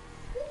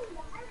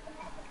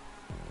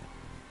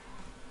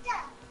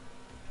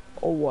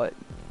 Or what?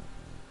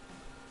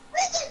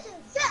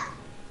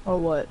 Or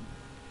what?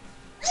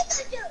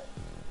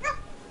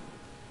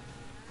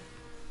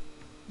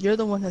 You're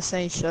the one that's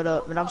saying shut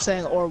up, and I'm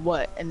saying or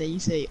what, and then you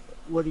say,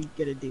 what are you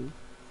gonna do?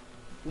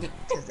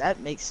 Cause that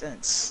makes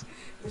sense.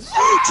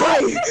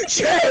 Shay!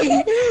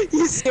 Shay!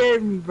 You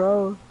scared me,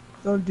 bro.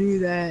 Don't do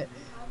that.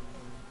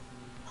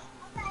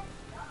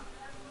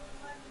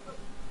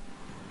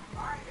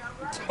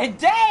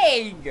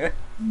 Dang!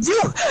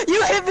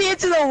 You hit me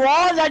into the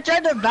wall and I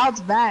tried to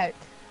bounce back.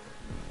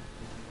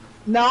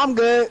 No, I'm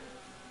good.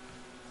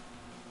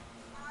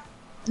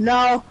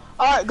 No.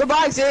 Alright,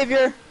 goodbye,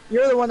 Xavier.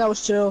 You're the one that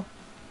was chill.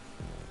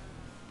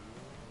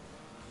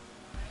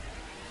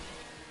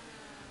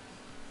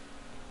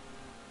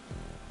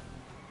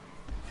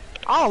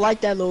 I don't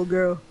like that little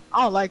girl.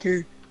 I don't like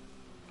her.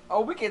 Oh,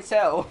 we can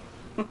tell.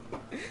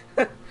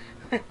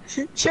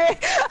 Shay,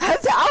 I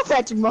said, I'll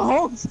fetch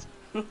Mahomes.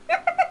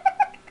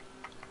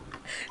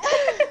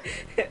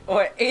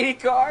 Or 80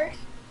 cars?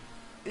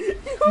 You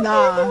went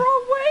Nah. the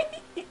wrong way.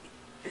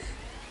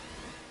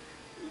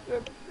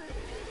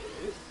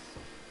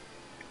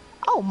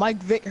 Oh, Mike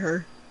Vick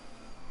her.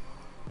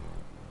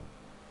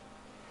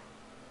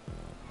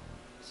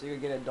 So you're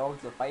gonna get a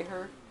dog to fight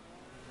her?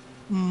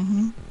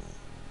 Mm-hmm.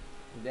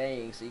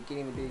 Dang, so you can't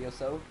even do it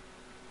yourself?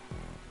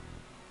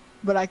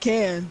 But I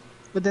can.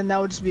 But then that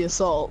would just be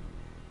assault.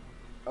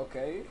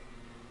 Okay.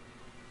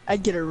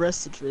 I'd get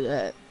arrested for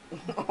that.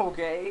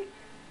 Okay.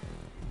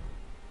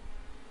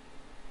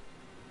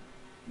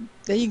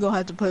 Then you gonna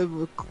have to play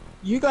with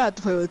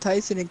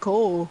Tyson and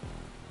Cole.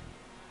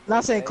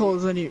 Not saying Okay. Cole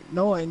is any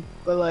annoying,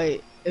 but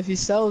like if he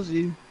sells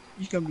you,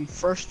 you're gonna be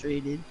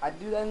frustrated. I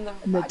do that in the.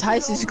 And then I do it all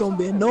Tyson's the gonna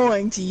be time.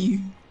 annoying to you.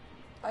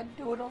 I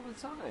do it all the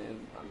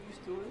time. I'm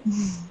used to it.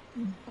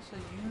 That's how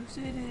used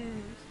it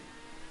is.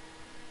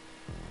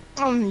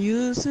 I'm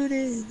used to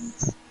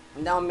this.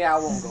 Now, I mean, I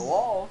won't go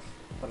off,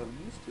 but I'm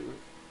used to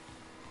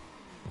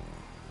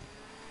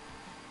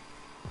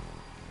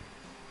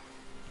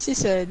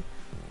it.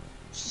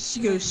 She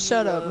goes,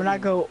 shut up, and I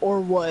go, or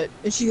what?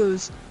 And she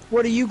goes,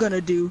 what are you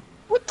gonna do?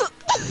 What the?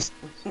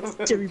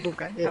 Jerry both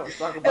got hit. Let's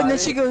talk And about then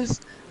it. she goes,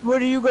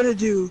 what are you gonna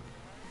do?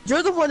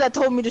 You're the one that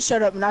told me to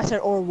shut up, and I said,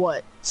 or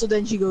what? So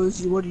then she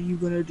goes, what are you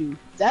gonna do?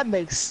 That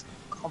makes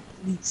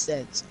complete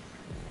sense.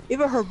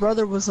 Even her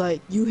brother was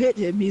like, you hit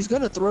him, he's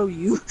gonna throw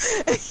you.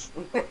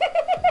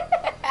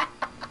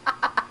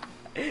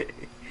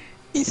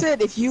 He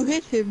said, if you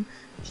hit him,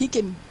 he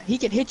can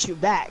hit you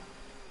back.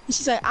 And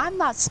she's like, I'm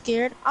not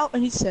scared. Oh,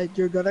 and he said,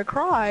 you're gonna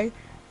cry.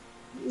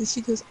 And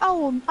she goes,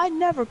 oh, I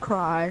never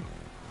cry.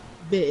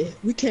 Bitch,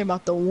 we came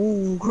out the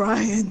womb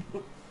crying.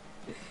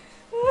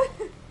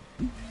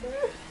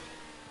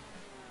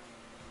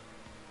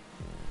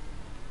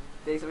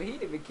 Dang, so he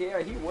didn't even care.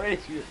 He wanted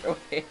you to throw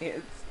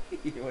hands.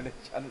 He wanted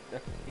to try to throw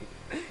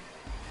hands.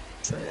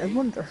 Sorry, I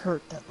wanted to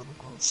hurt that little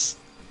girl.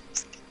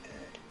 Freaking bad.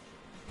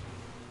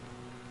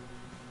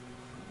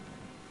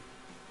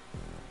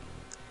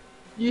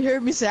 You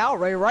heard me say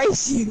outright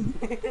rice you.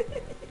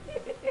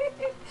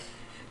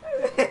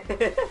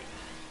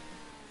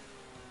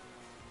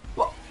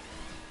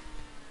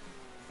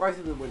 Right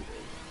through the window.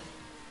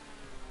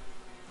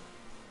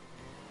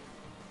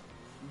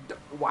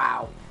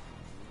 Wow.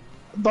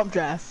 Bump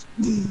draft.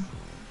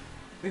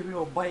 Maybe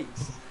on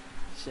bikes.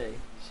 Shay,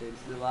 this is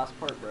the last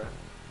part, bro.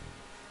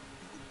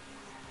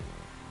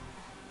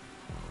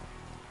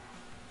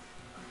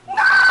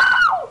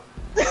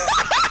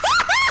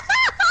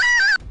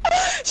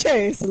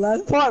 Shay, it's the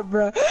last part,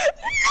 bro.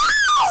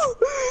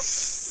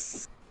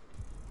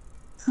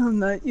 No! I'm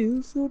not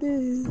used to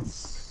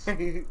this.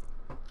 Shay,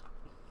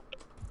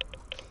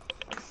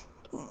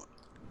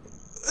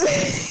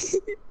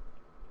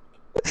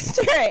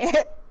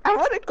 I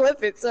want to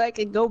clip it so I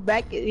can go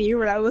back and hear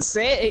what I was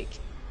saying.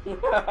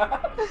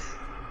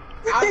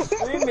 I'm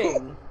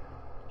screaming.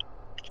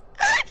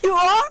 You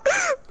are?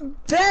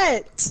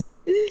 Bet.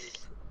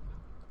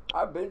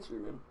 I've been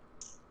screaming.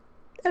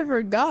 I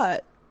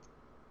forgot.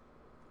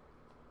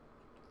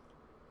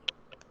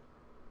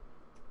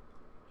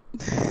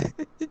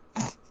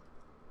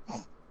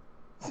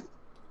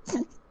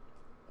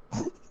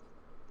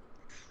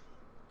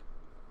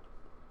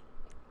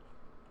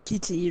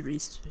 GTE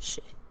reasons for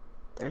shit.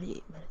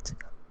 38 minutes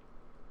ago.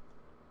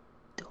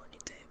 Do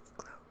anything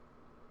for clout.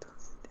 Do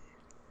anything.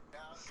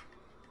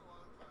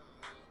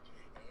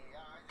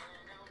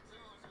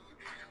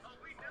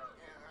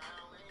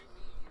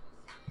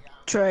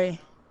 Trey,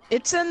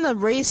 it's in the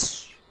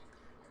race.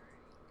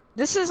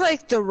 This is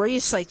like the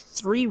race like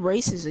 3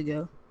 races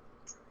ago.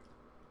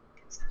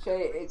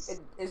 Shay,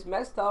 it's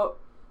messed up.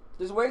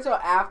 Just wait till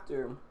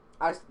after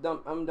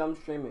I'm done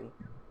streaming.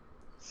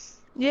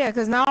 Yeah,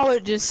 cause now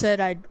it just said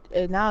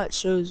now it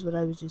shows what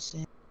I was just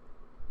saying.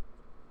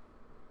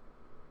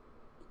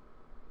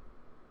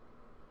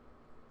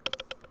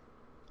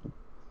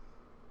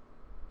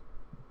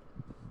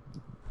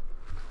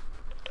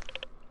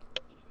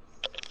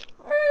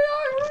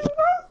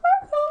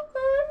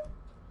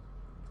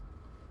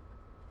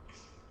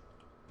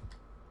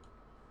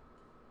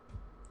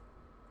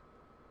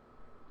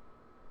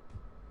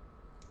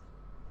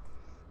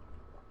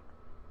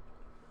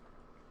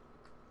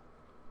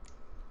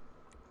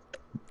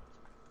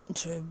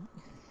 So,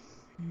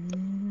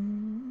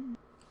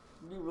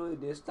 You really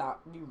did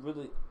stop. You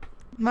really.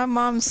 My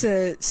mom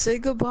said, "Say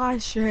goodbye,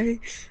 Shay,"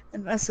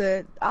 and I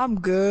said, "I'm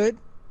good."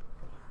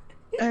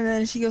 And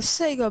then she goes,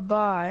 "Say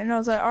goodbye," and I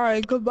was like, "All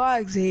right,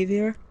 goodbye,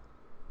 Xavier."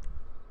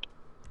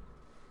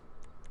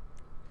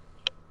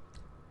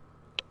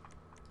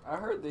 I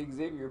heard the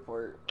Xavier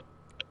part.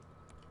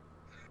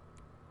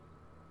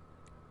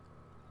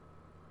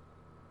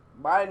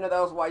 But I didn't know that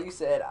was why you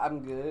said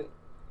I'm good.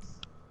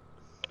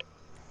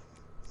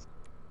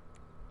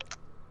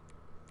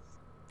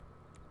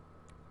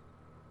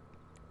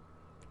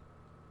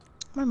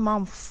 My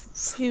mom,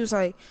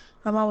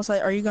 my mom was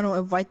like, "Are you gonna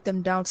invite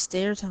them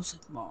downstairs?" I was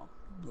like, "Mom,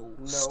 no,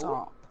 No.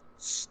 stop,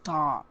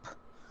 stop."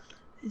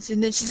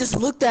 And then she just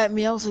looked at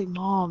me. I was like,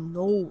 "Mom,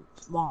 no,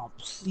 Mom,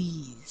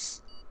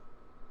 please."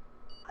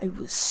 I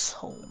was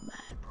so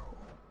mad, bro.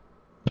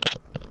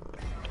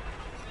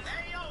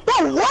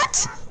 Bro,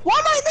 what? Why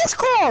am I in this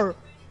car?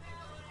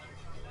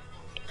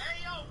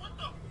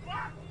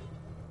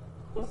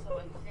 So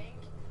I think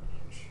you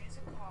choose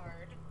a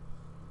card,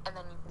 and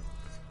then you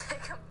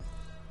pick a.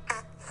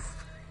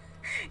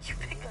 You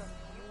pick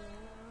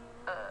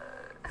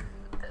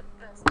the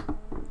best.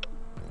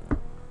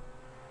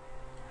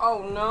 Oh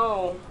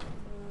no!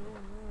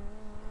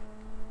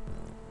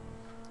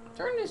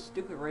 Turn this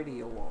stupid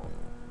radio off.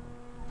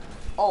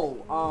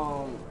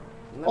 Oh,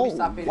 let me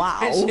stop paying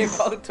attention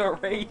about the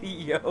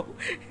radio.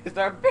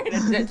 Start paying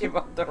attention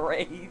about the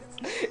race.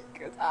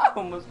 Cause I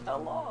almost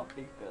fell off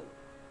because.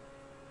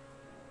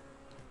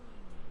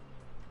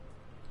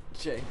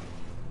 Shay.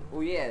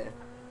 Oh yeah.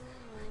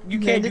 You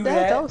can't do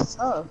that. That was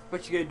tough.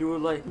 But you gotta do it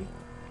like me.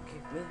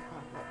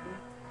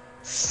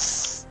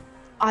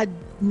 I've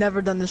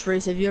never done this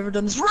race. Have you ever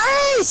done this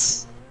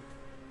race?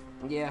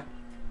 Yeah.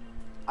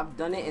 I've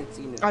done it and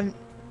seen it. I'm.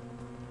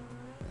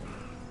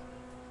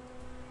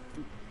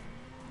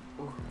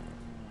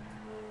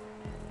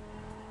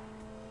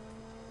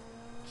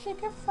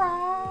 Chicken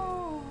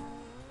fry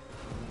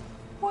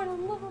with a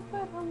little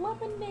bit of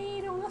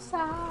lemonade on the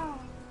side.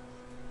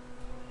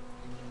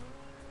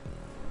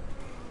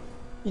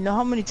 You know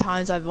how many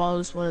times I've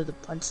always wanted to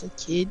punch a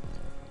kid?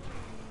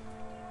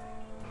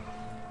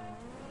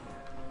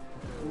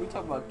 We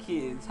talk about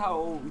kids. How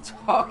old we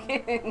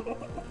talking?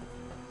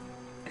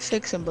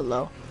 6 and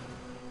below.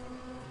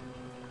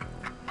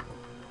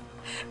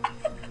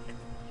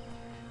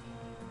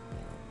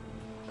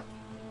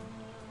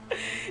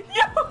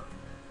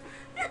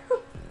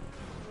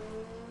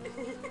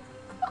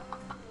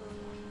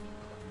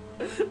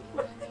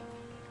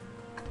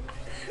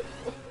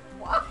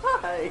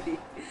 Why?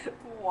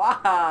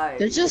 Why?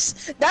 They're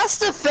just, that's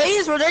the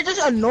phase where they're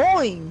just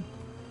annoying.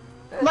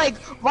 Like,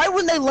 right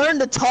when they learn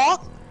to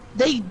talk,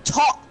 they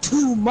talk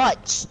too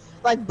much.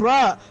 Like,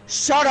 bruh,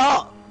 shut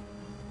up.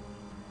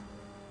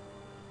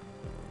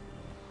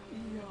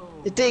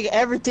 Yo. They think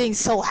everything's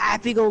so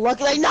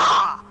happy-go-lucky, like,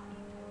 nah!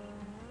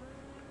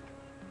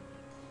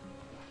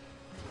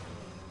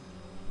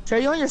 So are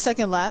you on your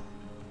second lap?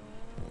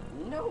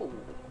 No.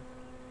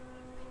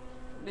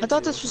 I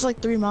thought this was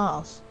like 3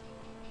 miles.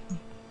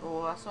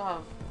 Oh, I still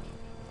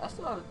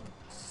have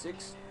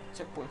 6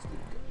 checkpoints to go.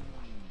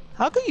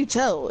 How can you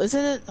tell?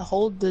 Isn't it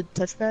hold the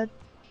touchpad?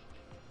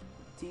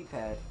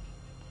 T-pad.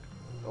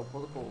 Go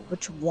pull the pole.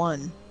 Which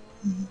one?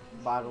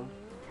 Bottom.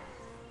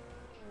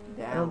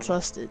 Down. I don't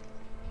trust it.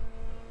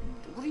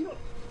 What are you?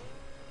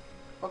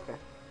 Okay.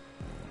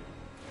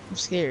 I'm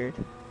scared.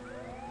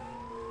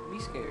 Be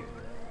scared.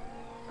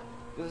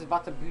 This is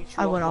about to boot you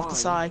I went off offline. the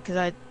side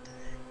because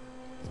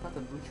It's about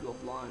to boot you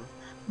offline.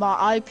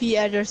 my IP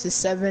address is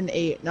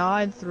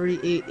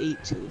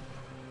 7893882.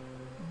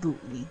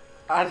 Boot me.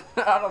 I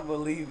don't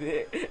believe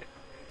it.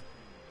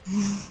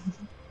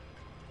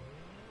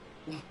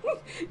 You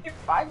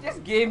probably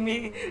just gave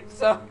me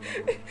some.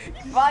 You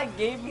probably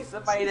gave me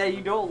somebody that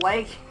you don't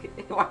like.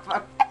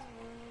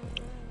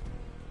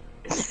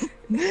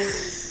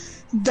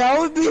 That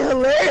would be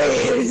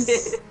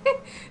hilarious.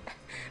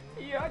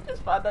 Yeah, I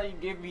just found out you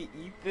gave me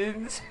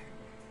Ethan's.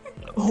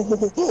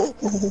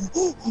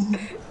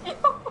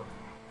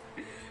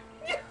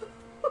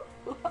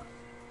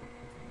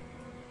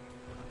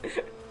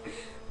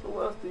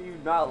 Who else do you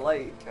not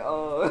like?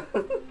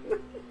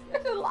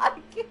 There's a lot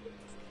of kids.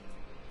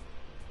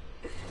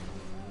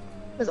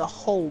 There's a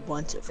whole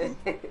bunch of them.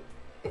 Yo,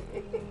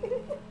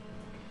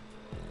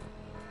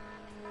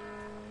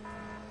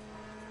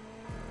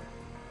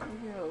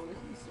 what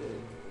he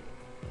said.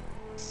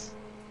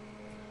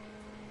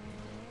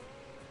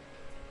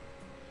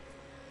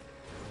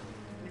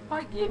 You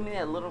probably gave me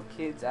that little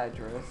kid's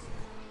address.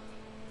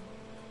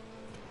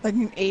 Like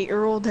an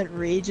 8-year-old that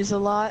rages a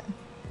lot.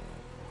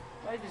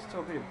 I just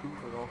told me to boot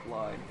it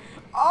offline.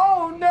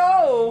 Oh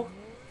no!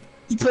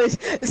 He plays.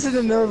 This is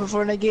the middle of a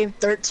Fortnite game.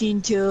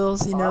 13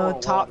 kills. You know,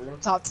 top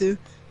 2.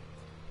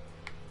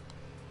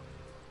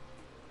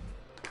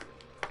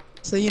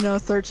 So you know,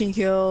 13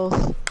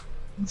 kills.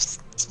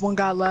 One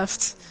guy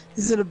left.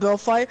 Is it a bill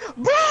fight?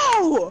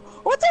 Bro!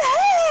 What the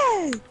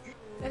heck?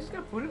 I just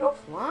gotta put it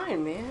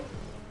offline, man.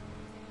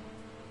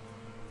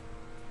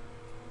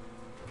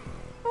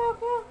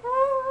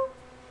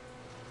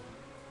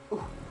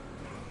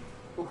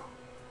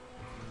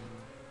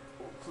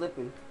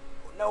 flipping.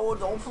 No,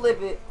 don't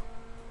flip it.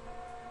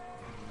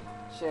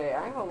 Shay,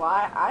 I ain't gonna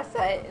lie. I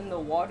sat in the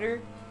water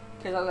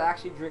because I was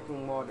actually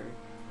drinking water.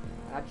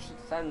 I just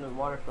sat in the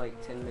water for like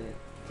 10 minutes.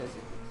 10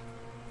 seconds.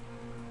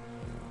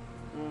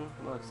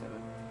 More like 7.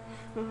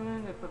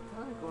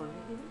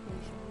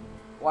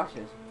 Watch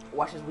this.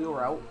 Watch this. We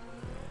were out.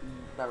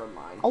 Never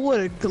mind. I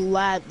would have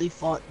gladly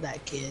fought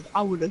that kid.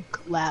 I would have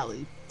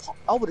gladly.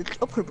 I would have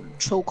put her in a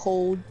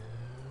chokehold.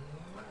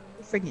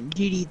 Freaking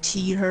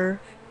DDT her.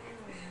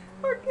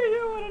 Okay,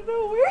 I wanna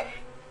know where.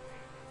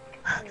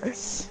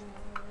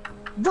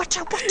 Watch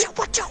out! Watch out!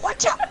 Watch out!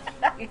 Watch out!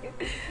 I can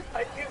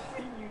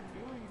see you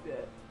doing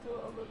that to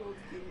a little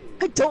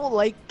kid. I don't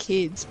like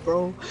kids,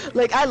 bro.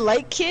 Like, I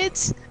like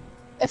kids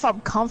if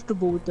I'm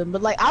comfortable with them,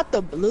 but like out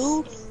the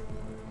blue,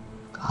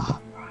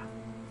 God, bro.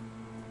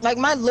 Like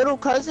my little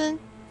cousin,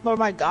 or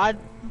my I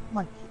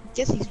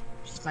guess he's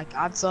my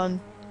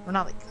godson. We're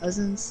not like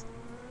cousins.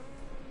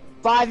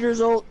 5 years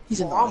old.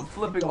 He's Well, annoying. I'm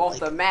flipping off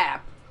the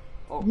map.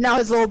 Oh. Now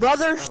his little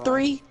brother,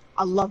 3.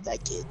 I love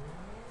that kid.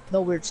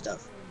 No weird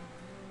stuff.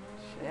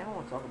 Shit, I don't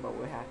want to talk about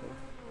what happened.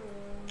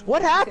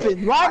 What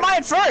happened? Why am I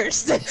at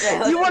first?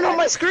 You weren't on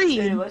my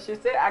screen. Hey, let's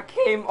just say I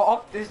came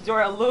off this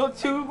joint a little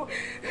too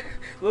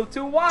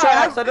wide. Trey,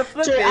 I started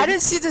flipping. Trey, I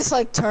didn't see this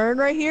like turn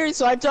right here,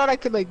 so I thought I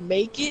could like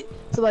make it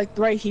to like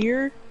right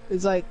here.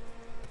 It's like,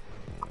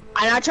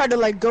 and I tried to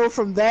like go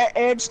from that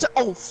edge to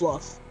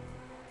fluff.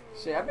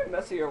 Shit, I've been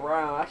messing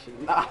around. I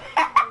should not.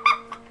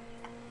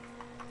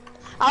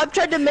 I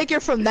tried to make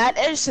it from that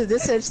edge to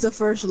this edge the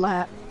first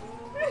lap.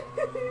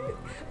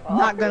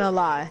 Not gonna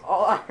lie.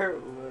 All I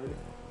heard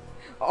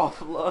was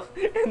fluff,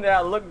 and then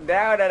I look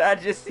down and I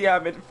just see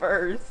I'm in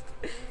first.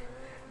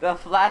 The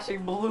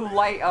flashing blue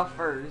light up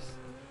first.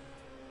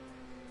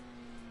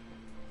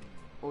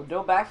 Oh, do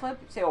a backflip?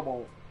 Say I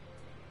won't.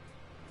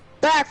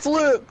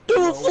 Backflip!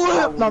 Do a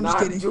flip! No, I'm just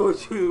kidding. Do it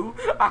too.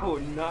 I will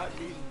not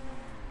do.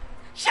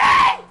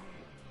 Shay!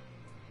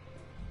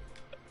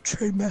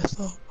 Trey messed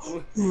up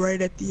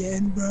right at the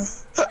end, bro.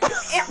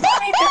 It put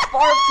me this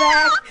far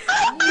back.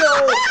 Yo,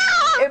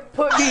 it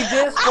put me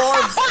this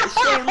far back.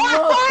 Shay,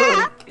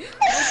 look.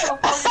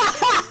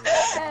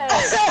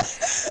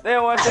 They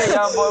want to say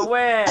young boy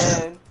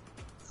win.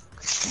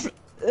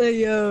 Hey,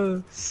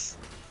 yo.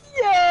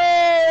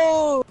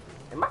 Yo!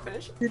 Am I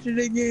finishing? Did it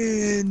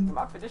again. Am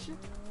I finishing?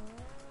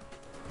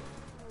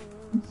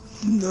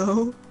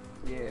 No.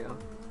 Yeah.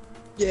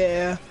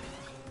 Yeah.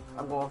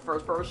 I'm going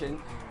first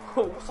person.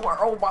 Oh, swear,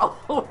 oh my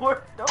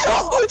lord. No.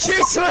 Oh,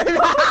 Jesus!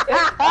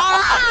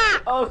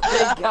 Oh,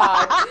 thank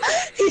God.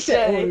 He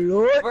said, Shay, oh,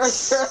 Lord.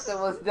 first person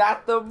was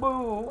not the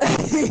move.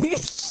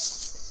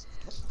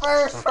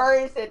 First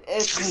person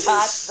is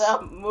not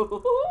the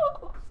move.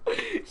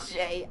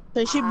 Shay.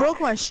 So she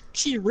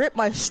ripped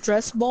my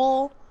stress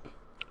ball.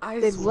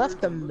 They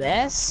left a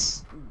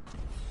mess.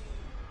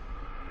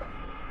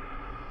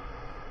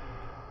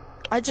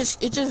 It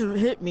just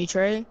hit me,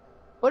 Trey.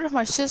 What if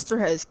my sister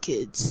has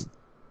kids?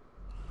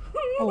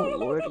 Oh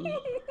lordy.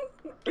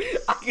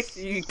 I can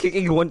see you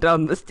kicking one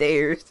down the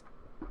stairs.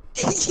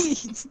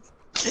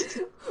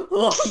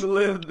 Long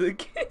live the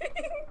king.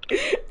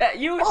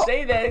 You would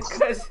say that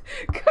cause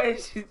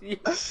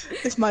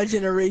It's my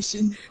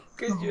generation.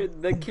 Cause you're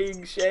the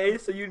king, Shay,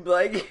 so you'd be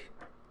like,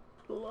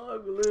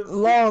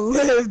 long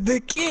live the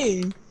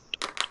king.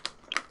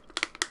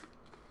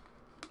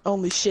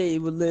 Only Shay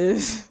would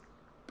live.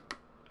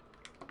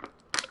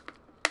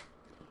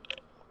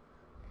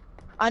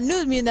 I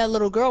knew me and that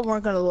little girl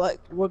weren't gonna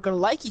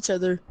like each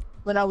other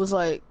when I was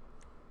like,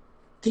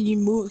 can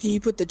you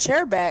put the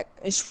chair back?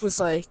 And she was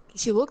like,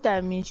 she looked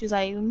at me and she was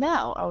like,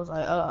 no. I was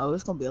like, oh,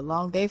 it's gonna be a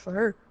long day for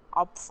her.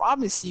 I'll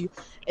promise you.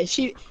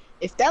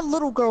 If that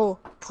little girl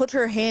put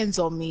her hands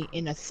on me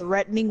in a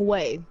threatening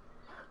way,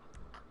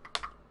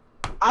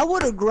 I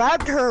would have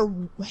grabbed her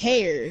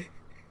hair.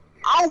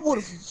 I would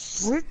have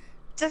ripped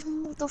that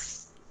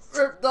motherfucker.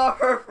 Ripped off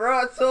her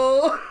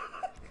frontal.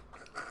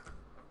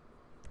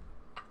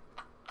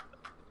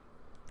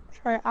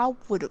 Right, I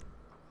would have.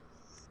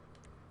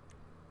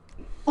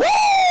 Woo!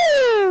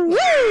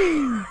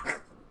 Woo!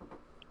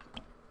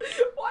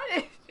 Why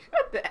did you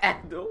have to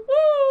add the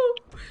woo?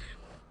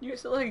 You're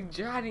so like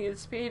Johnny in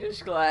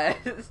Spanish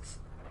class.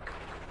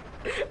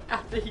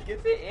 After he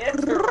gets the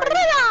answer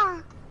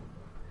right.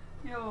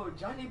 Yo,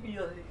 Johnny be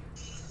like,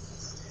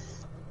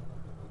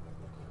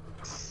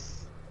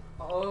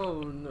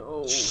 oh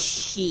no.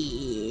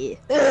 Shit.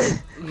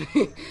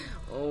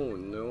 Oh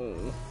no.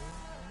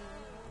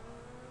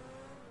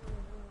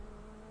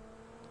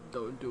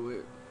 Don't do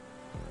it.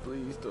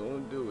 Please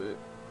don't do it.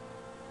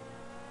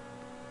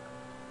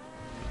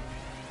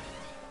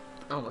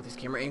 I don't want this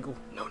camera angle.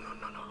 No,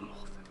 I'm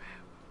off the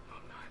map. No,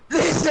 I'm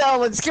not. No,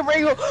 let's get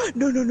ready to go.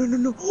 No.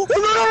 Oh,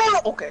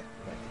 no. Okay.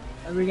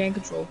 I regain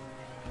control.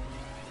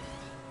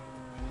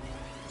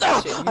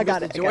 Shit, I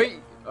got it.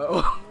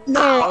 Oh.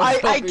 No,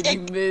 I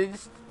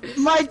missed.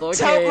 my Okay,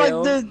 toe, like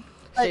yo. the.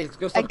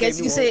 Shit, I guess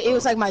you could say it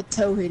was like my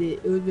toe hit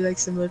it. It would be like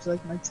similar to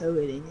like my toe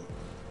hitting it.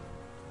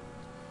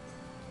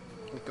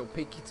 Go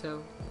pinky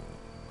toe.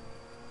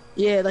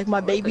 Yeah, like my Oh,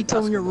 it's baby like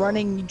toe when you're basketball.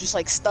 running, you just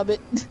like stub it.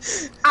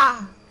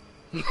 Ah!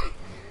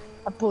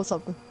 I pulled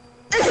something.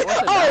 What's it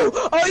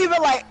Oh, you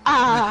been like,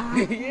 ah.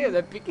 Yeah,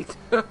 the pinky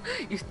toe.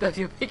 You stubbed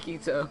your pinky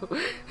toe.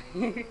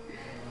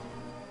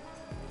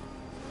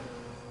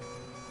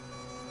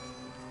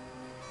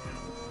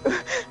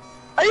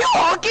 Are you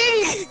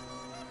walking?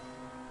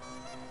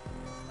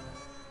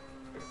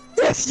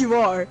 Yes, you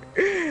are.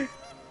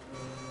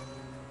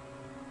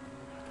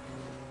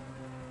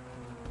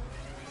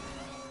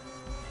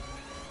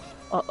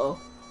 Uh-oh.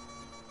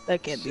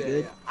 That can't be Shit,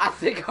 good. I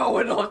think I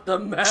went off the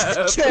map.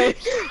 Shay,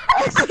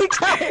 I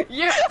think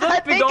You're I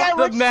flipping think I off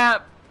the was-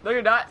 map. No,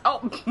 you're not.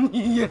 Oh,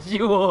 yes,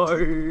 you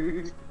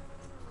are.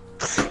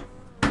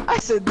 I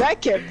said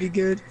that can't be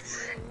good.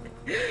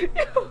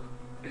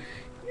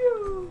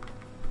 You.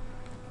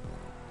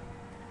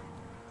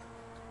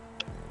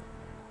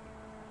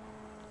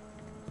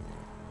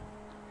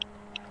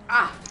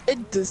 Ah,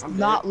 It does I'm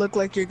not dead. look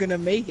like you're gonna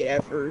make it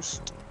at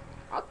first.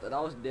 I thought I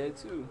was dead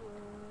too.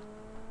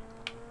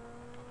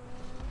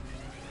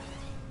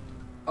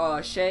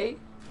 Shay?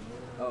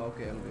 Oh,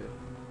 okay, I'm good.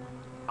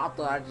 I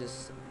thought I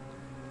just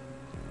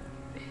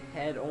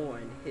head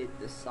on hit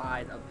the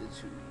side of the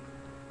tube.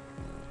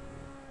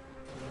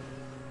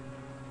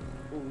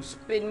 Ooh,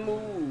 spin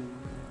move.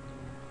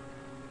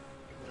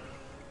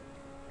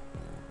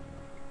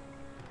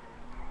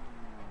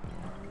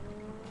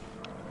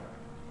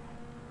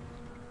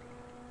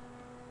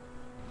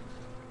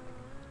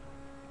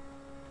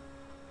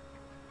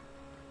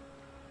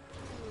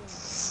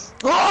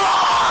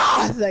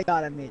 Ah! Thank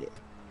God I made it.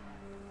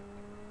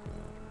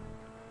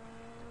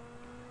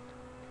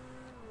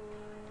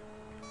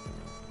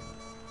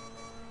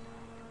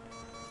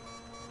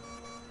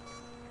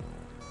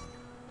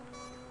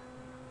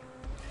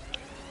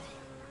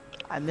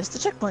 I missed the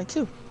checkpoint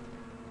too.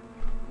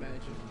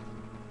 Imagine.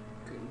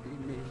 Couldn't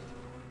be me.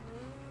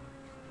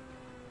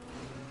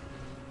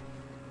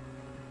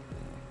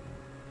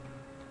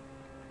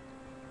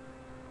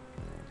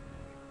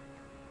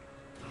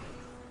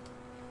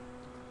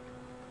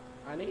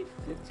 I need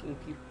 15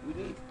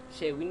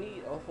 people. We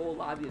need a whole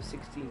lobby of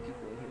 16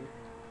 people in here.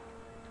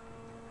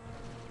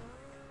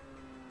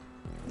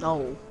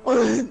 No.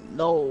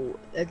 No,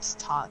 that's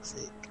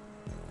toxic.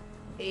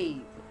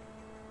 8.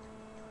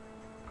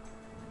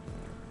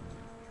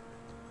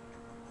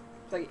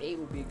 It's like 8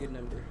 would be a good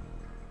number.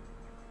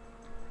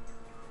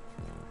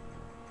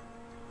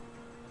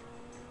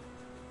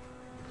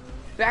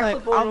 Like,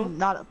 Backflip on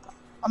him.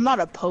 I'm not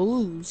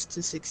opposed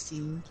to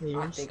 16 players.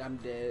 I think I'm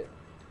dead.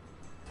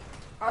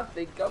 I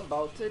think I'm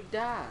about to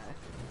die.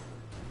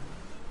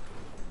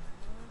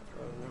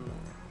 Oh, never mind.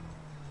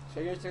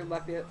 Should you take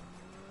black yet?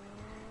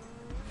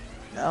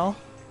 No.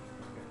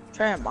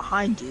 Trying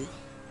behind you.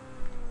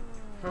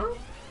 Huh?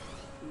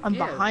 I'm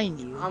Yeah, behind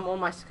you. I'm on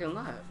my second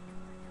lap.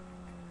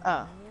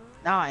 Oh,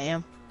 now I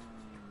am.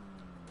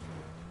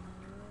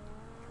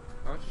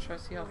 I was just trying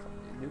to see how far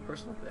the new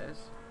personal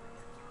best.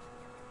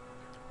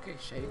 Okay,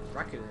 Shay,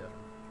 rock it up.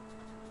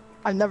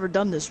 I've never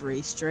done this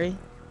race, Trey.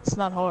 It's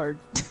not hard.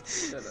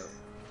 Shut up.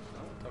 I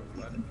don't talk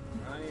about it.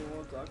 I ain't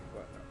want to talk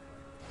about it.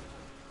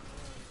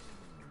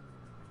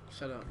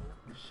 Shut up.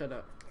 Shut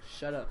up.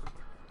 Shut up.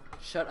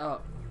 Shut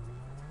up.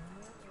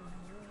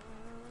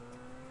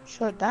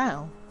 Shut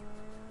down.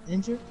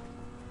 Injured?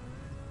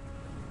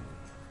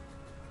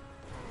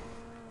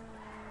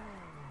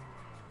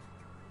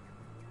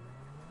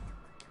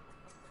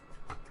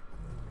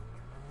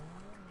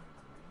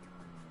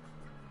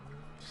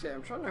 Shit,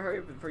 I'm trying to hurry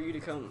up for you to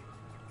come.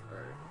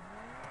 Alright.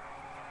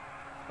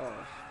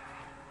 Oh.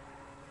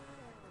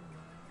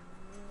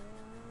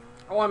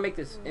 I want to make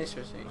this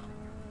interesting.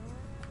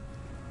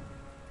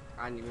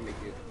 I didn't even make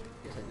it.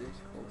 Yes, I did.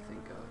 Oh,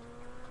 thank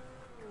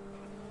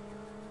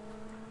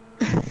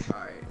God.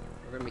 Alright,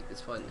 we're gonna make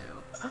this fun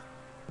now.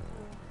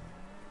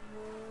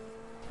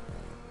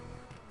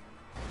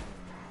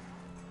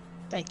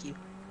 Thank you.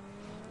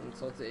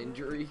 Insult to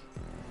injury.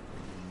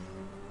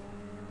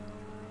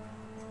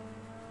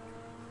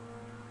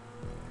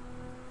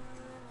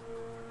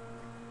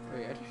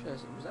 Wait, I just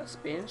realized, was that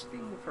Spanish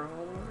thing for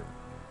homework?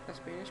 That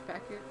Spanish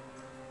packet?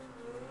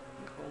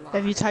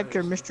 Have you typed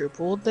your Mr.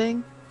 Pool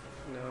thing?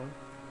 No.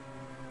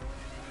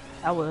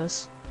 That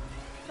was.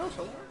 That was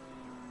homework?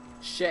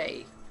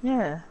 Shay.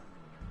 Yeah.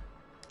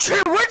 Trey,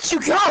 where'd you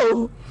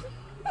go?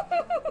 I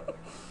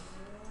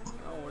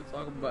don't want to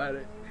talk about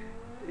it.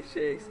 Hey,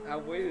 Shay, I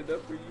waited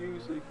up for you,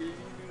 so can you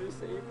do the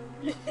same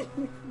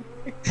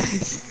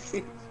for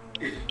me?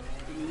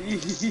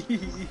 Please.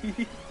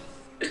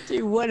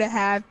 Dude, what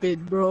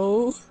happened,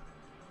 bro?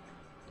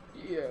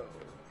 Yo,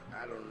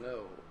 I don't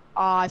know.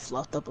 I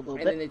fluffed up a little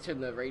And bit. then they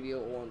turned the radio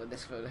on, like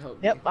that's gonna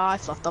help Yep, me. I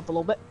fluffed up a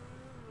little bit.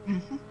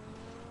 Are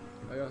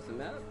you off the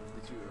map?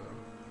 Did you,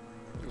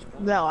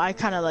 respawn? No, I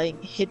kind of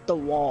like hit the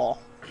wall,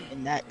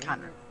 and that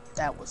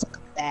was like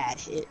a bad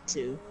hit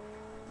too.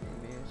 Hey,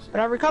 man, Shay.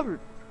 But I recovered.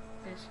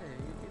 Hey, Shay,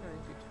 you know,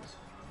 you could just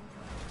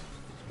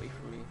wait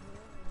for me.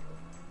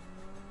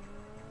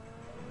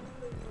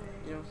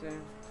 You know what I'm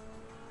saying?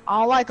 I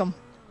don't like them.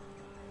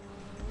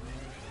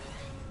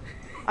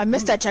 I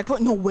missed that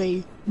checkpoint. No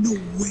way. No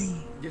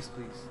way. Yes,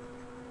 please.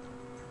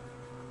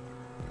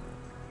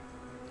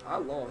 I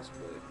lost,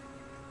 but.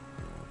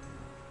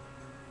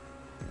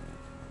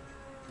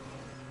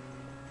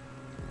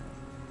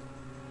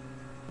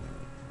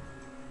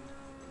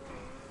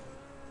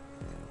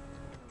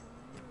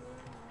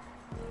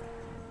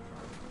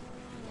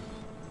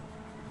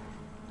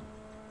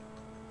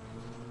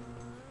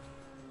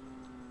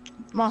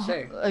 My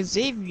Shay.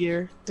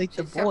 Xavier, like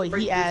the Shay, tap boy, the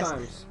brake he 3 asked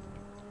times.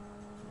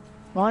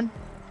 1,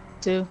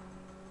 2,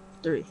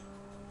 3.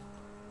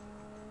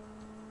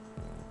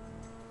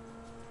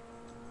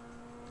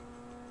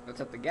 Let's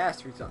hit the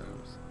gas 3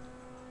 times.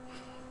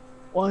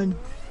 1,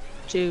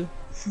 2,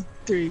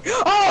 3.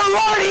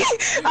 Oh, Lordy!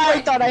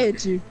 I thought I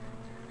hit you.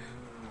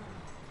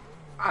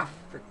 I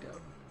freaked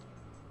out.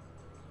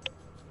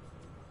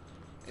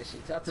 And she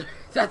tapped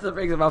the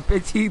brakes about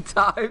 15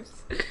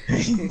 times. What?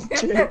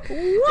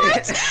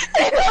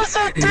 It goes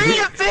from 3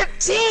 to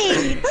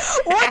 15!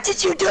 What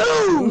did you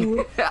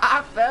do?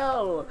 I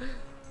fell.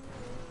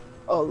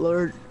 Oh,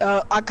 Lord.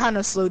 I kind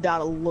of slowed down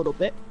a little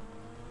bit.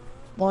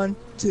 1,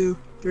 2,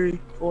 3,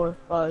 4,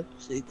 5,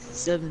 6,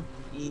 7,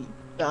 8,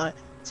 9,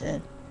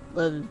 10,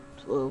 11,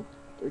 12,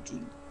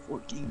 13,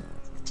 14,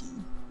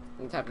 15.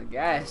 You tap the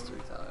gas 3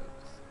 times.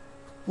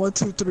 1,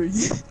 2, 3.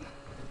 Stupid.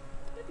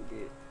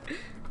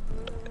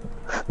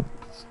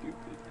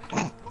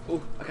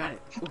 Oh, I got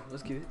it. Oh,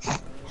 let's get it.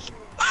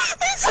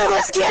 So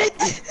let's get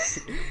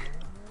it!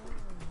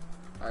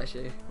 Alright,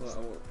 Shay.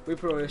 Well, we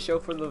put on a show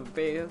for the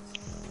fans.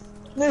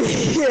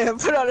 Yeah,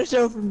 put on a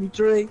show for me,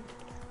 Trey.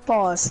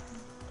 Pause.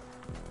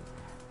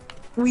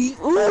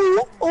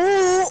 Ooh,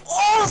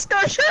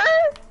 Scotia!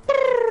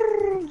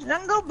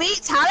 Jungle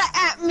Beats, holla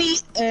at me!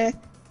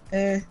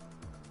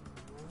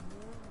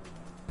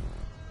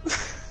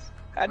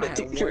 I didn't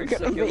think you were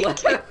gonna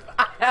make it.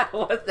 I had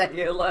 1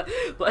 second left.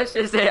 Let's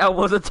just say I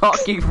wasn't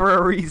talking for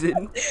a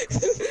reason.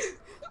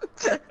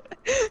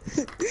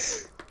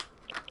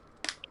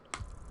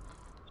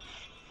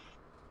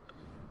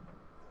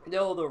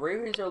 Yo, the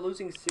Ravens are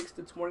losing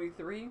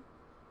 6-23.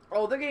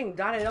 Oh, they're getting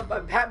dotted up by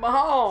Pat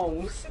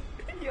Mahomes.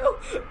 Yo,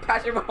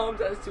 Patrick Mahomes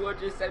has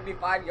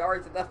 275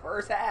 yards in the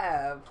first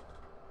half.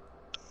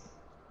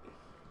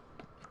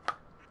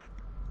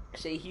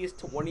 Shay, he's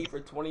 20 for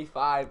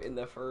 25 in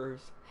the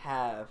first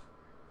half.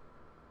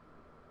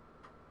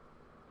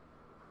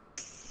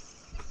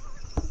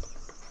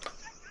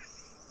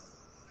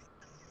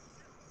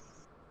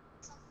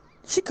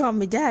 She called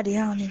me daddy,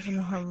 I don't even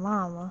know her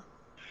mama.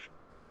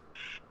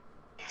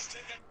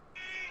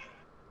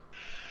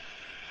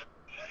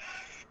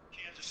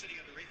 Kansas City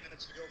under 8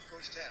 minutes to go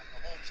first half.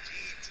 Mahomes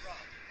deep drop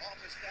off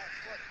his back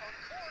foot on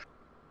court.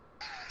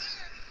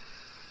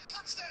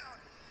 Touchdown!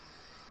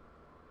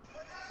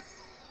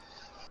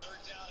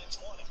 Third down and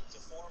 20. It's a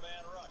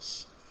 4-man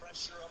rush.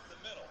 Pressure up the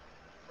middle.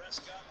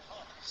 Prescott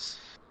humps.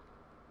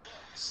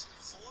 Looks.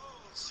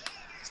 Flows.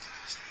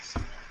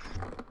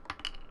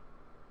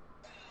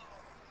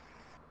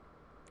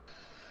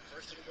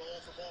 First and goal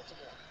for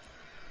Baltimore.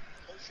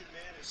 Motion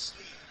man is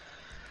Steve.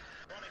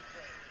 Running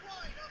play.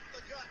 Right up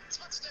the gut.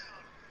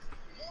 Touchdown.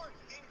 Mark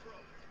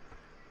Ingram.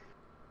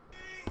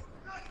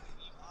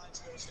 Hines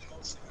goes in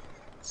motion.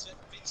 Set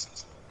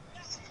faces.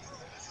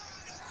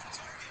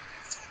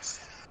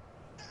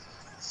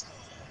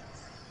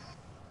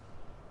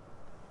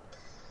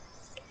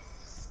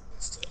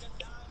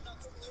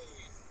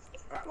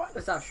 Alright, why did I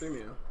stop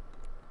streaming now?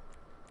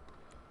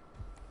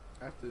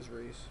 After this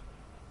race.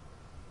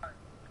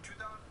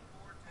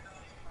 2004,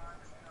 2005,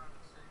 and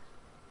 2006,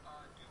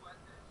 do at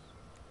this,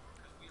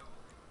 because we all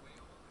look way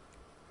older,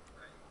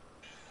 right?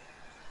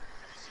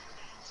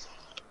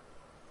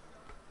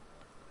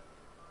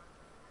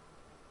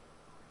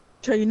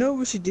 Trey, you know what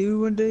we should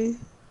do one day?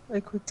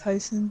 Like with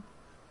Tyson?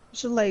 We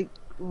should like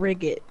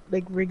rig it.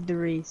 Like rig the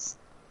race.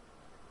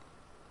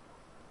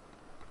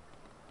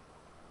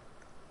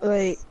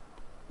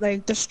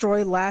 Like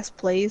destroy last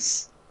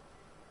place.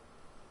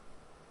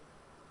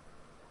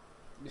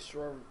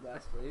 Destroy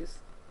last place.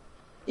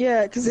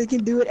 Yeah, because they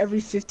can do it every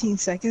 15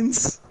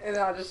 seconds. And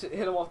then I'll just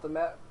hit him off the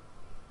map.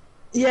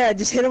 Yeah,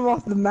 just hit them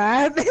off the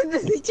map and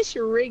then they just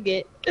rig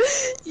it.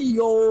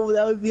 Yo,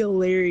 that would be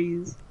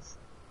hilarious.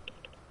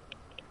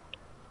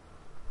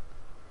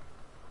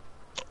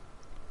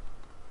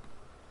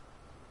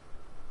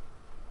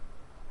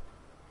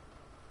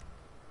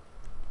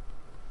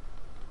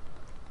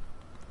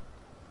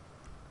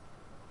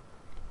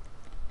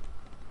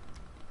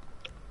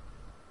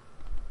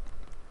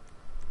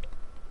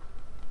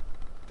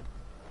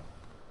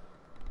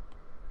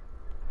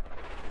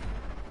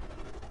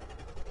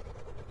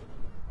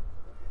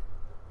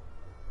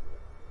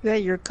 Is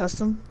that your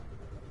custom?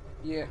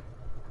 Yeah.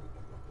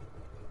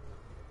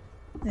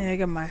 Yeah, I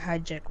got my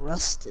hijack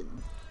rusted.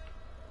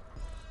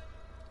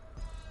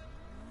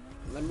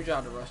 Let me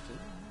drive the Rustin.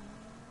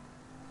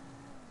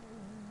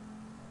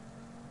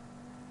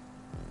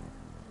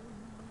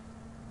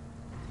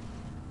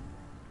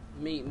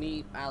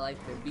 Meet, I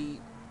like the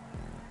beat.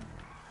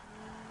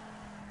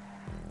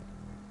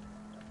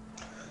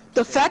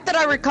 The fact that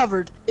I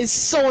recovered is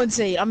so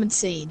insane. I'm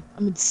insane.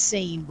 I'm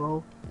insane,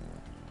 bro.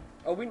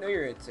 Oh, we know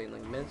you're insane,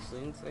 like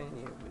mentally insane.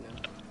 Yeah, we know.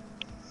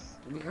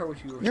 We heard what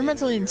you were saying. You're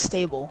mentally earlier.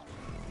 unstable.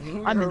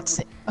 We I'm heard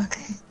insane.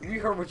 Okay. We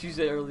heard what you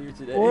said earlier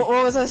today. What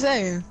was I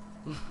saying?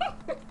 Oh,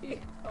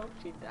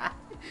 she died.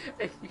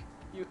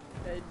 You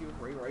said you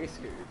were erased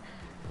her.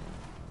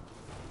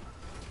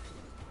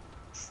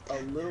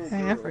 A little girl.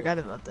 Hey, I forgot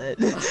about that.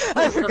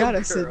 I forgot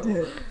I said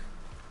that.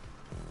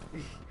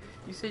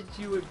 You said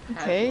you would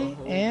pass Okay,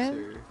 home, and?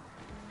 sir.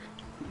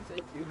 You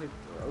said you would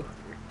throw her.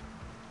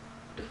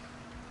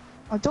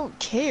 I don't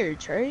care,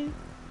 Trey.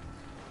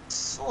 It's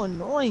so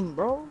annoying,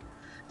 bro.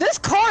 This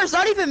car is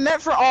not even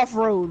meant for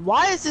off-road.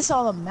 Why is this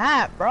on the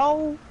map,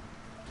 bro?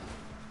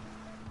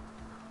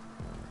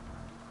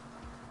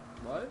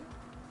 What?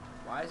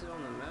 Why is it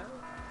on the map?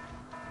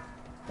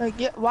 Like,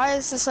 yeah, why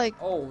is this like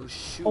Oh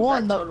shoot!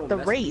 on that tunnel the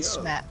messed me race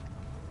up. map?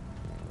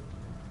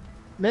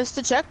 Missed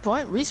the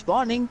checkpoint,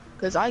 respawning,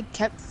 because I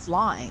kept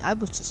flying. I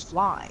was just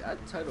flying.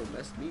 That title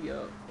messed me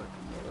up. What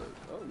the fuck?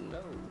 Oh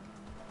no!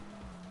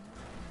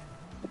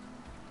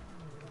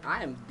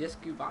 I am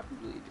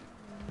discombobulated.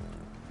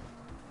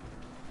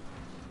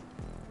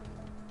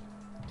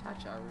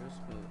 Cha-cha real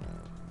smooth.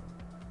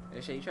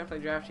 Hey Shay, you trying to play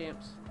Draft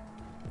Champs?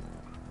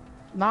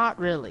 Not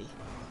really.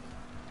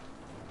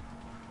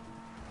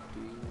 Do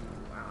you?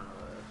 I don't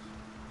know this.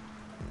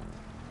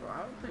 Bro, I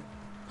don't play.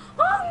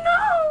 Oh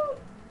no!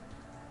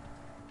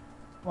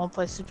 Wanna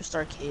play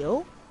Superstar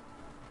KO?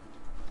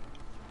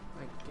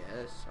 I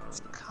guess.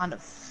 Kind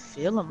of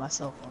feeling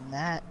myself on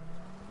that.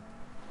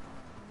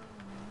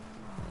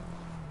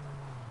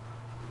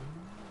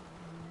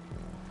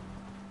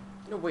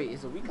 No wait,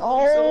 is a week?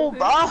 Oh,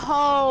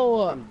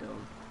 bro! I'm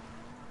dumb.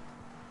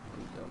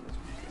 I'm dumb as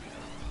shit.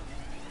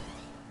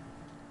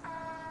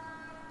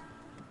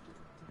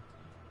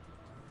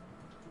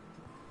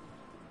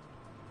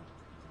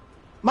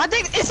 My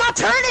thing, it's not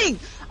turning!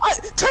 I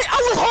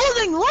was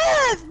holding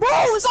left,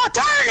 bro! It's not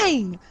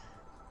turning!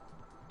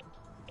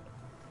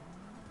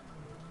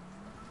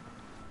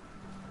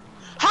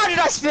 How did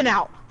I spin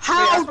out?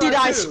 How did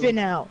I spin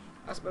out?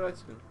 That's what I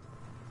spin.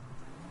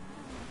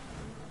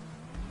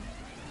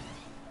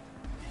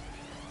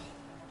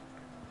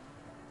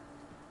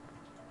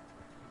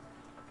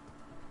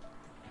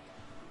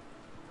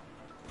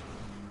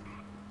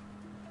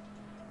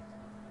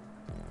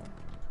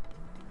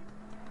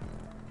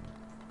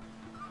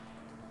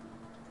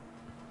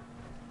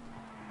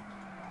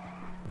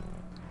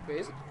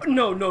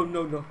 No. How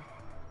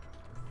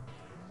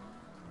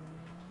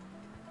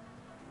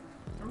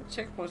many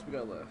checkpoints we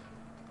got left?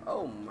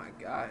 Oh my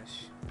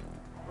gosh.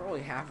 We're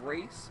only half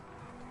race.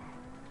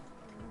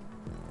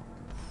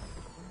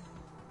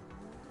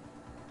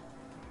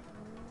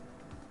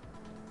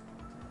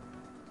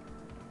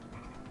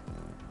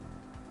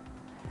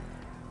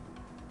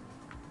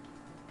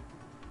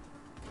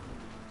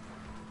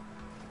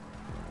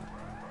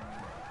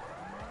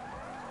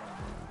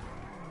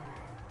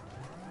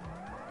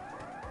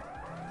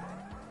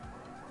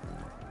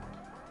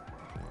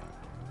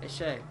 Hey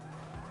Shay,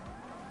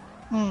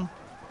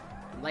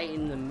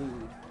 lighten the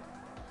mood.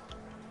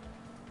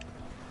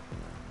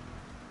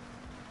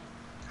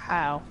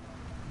 How?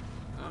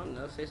 I don't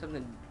know, say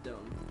something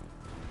dumb.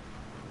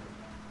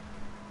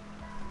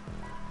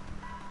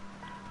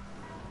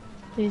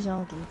 Please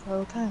don't do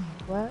cocaine.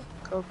 What?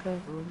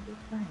 Cocaine will be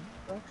brain.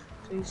 What?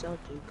 Please don't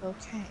do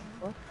cocaine.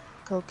 What?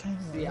 Cocaine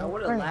will See, I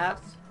would have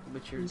laughed,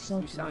 but you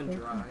sound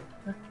dry.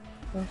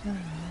 Cocaine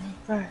will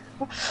brain.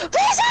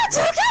 Please don't do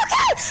cocaine!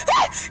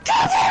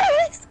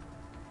 Cocaine!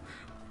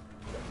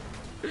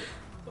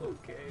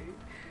 Okay.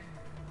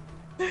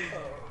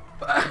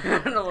 I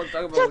don't know what to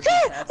talk about.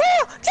 Cocaine!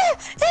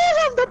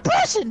 I'm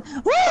depression!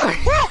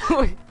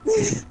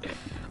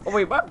 Oh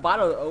wait, my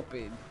bottle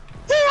open.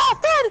 Here I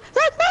found it!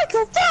 Like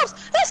Michael Phelps!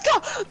 Let's go!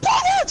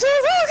 Please don't do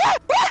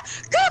cocaine!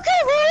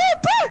 Cocaine will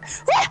burn!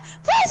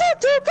 Please don't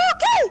do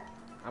cocaine!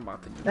 I'm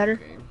about to do Better?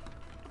 cocaine.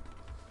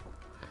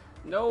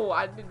 No,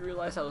 I didn't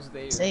realize I was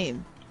there.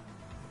 Same.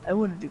 I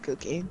wouldn't do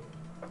cocaine.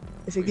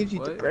 If it Wait, gives you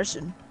what?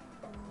 depression.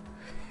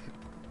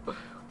 Wait,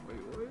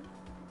 what?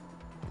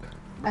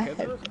 I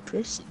have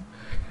depression.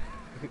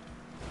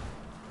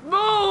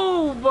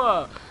 Move!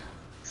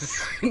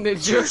 You're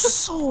Ninja.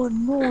 so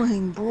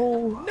annoying,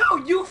 bro. No,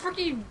 you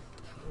freaking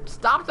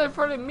stopped in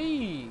front of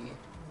me.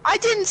 I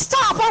didn't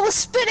stop. I was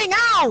spinning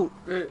out.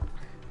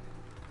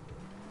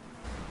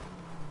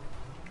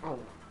 Oh.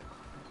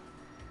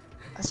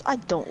 I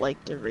don't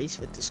like the race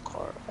with this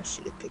car. I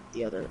should have picked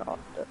the other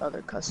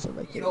custom.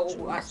 Like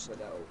Yo, I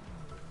spit out.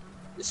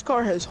 This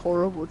car has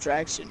horrible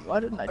traction.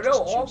 Why didn't I just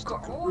No, choose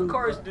all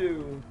cars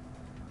do.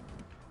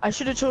 I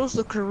should have chose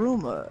the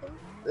Karuma.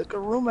 The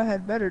Karuma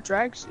had better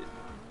traction.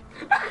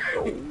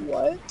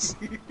 What?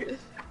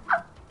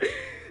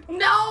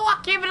 No, I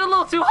gave it a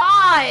little too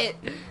hot.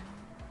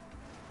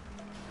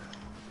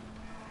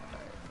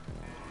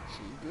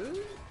 She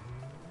good?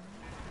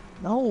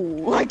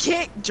 No, I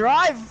can't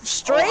drive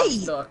straight. Oh, I'm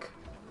stuck.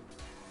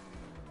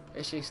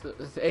 And she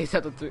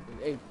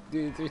do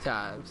it 3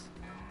 times.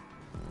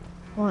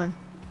 One.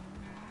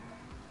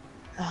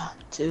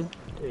 2,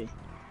 3.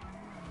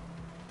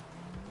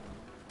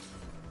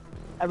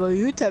 How about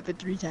you tap it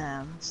 3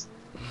 times?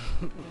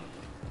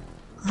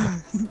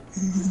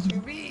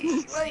 You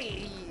mean?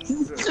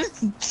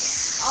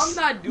 Please. I'm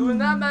not doing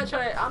that. I'm not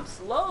trying. I'm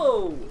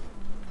slow.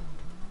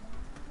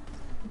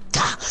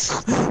 I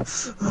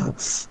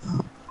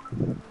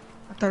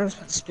thought I was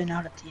about to spin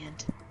out at the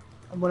end.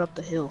 I went up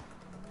the hill.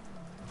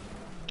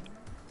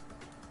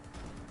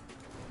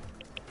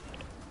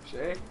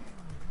 Shay.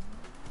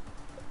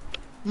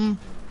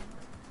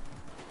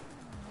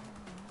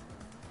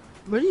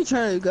 Where are you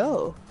trying to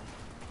go?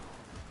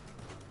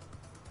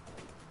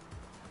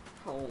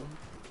 Home.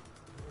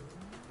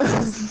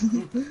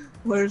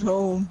 Where's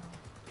home?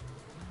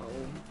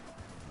 Home.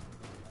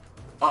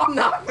 I'm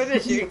not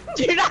finishing.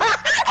 You're not.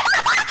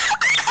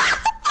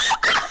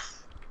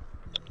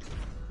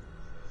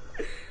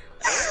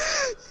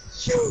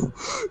 You.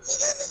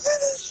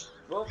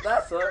 Well,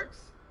 that sucks.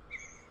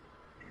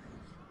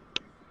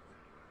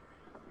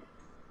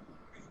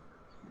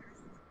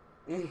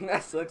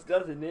 That sucks,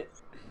 doesn't it?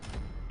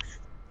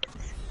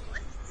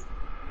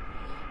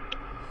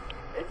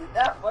 Isn't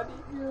that funny?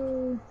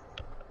 Yo.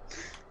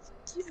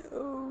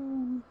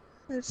 Yo.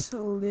 That's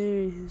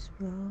hilarious,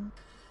 bro.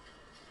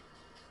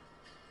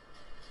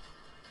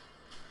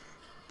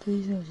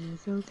 Please don't do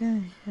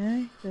cocaine,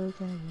 hey?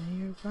 Cocaine when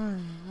you're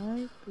fine,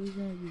 right? Please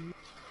don't do.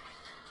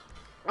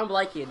 I'm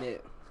liking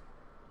it.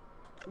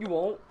 You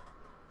won't.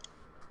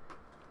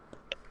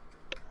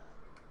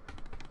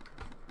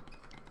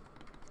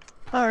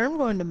 Alright, I'm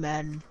going to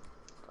Madden.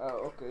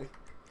 Oh, okay.